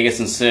had Vegas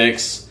in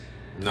 6.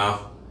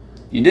 No.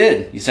 You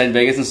did. You said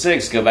Vegas in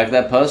 6. Go back to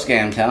that post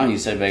game, town. You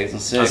said Vegas in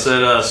 6. I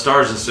said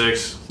Stars in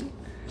 6.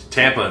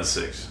 Tampa in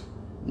 6.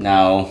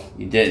 No,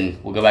 you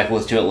didn't. We'll go back and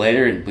listen to it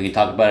later, and we can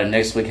talk about it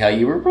next week. How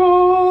you were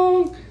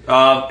wrong.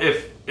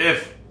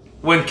 If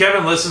when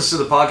Kevin listens to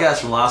the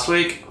podcast from last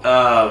week,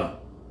 Kevin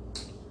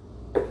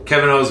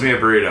owes me a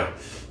burrito.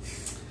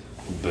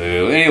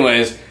 Boo.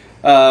 Anyways,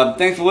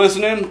 thanks for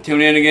listening.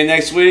 Tune in again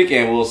next week,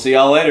 and we'll see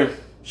y'all later.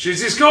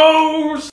 Shoots these goals!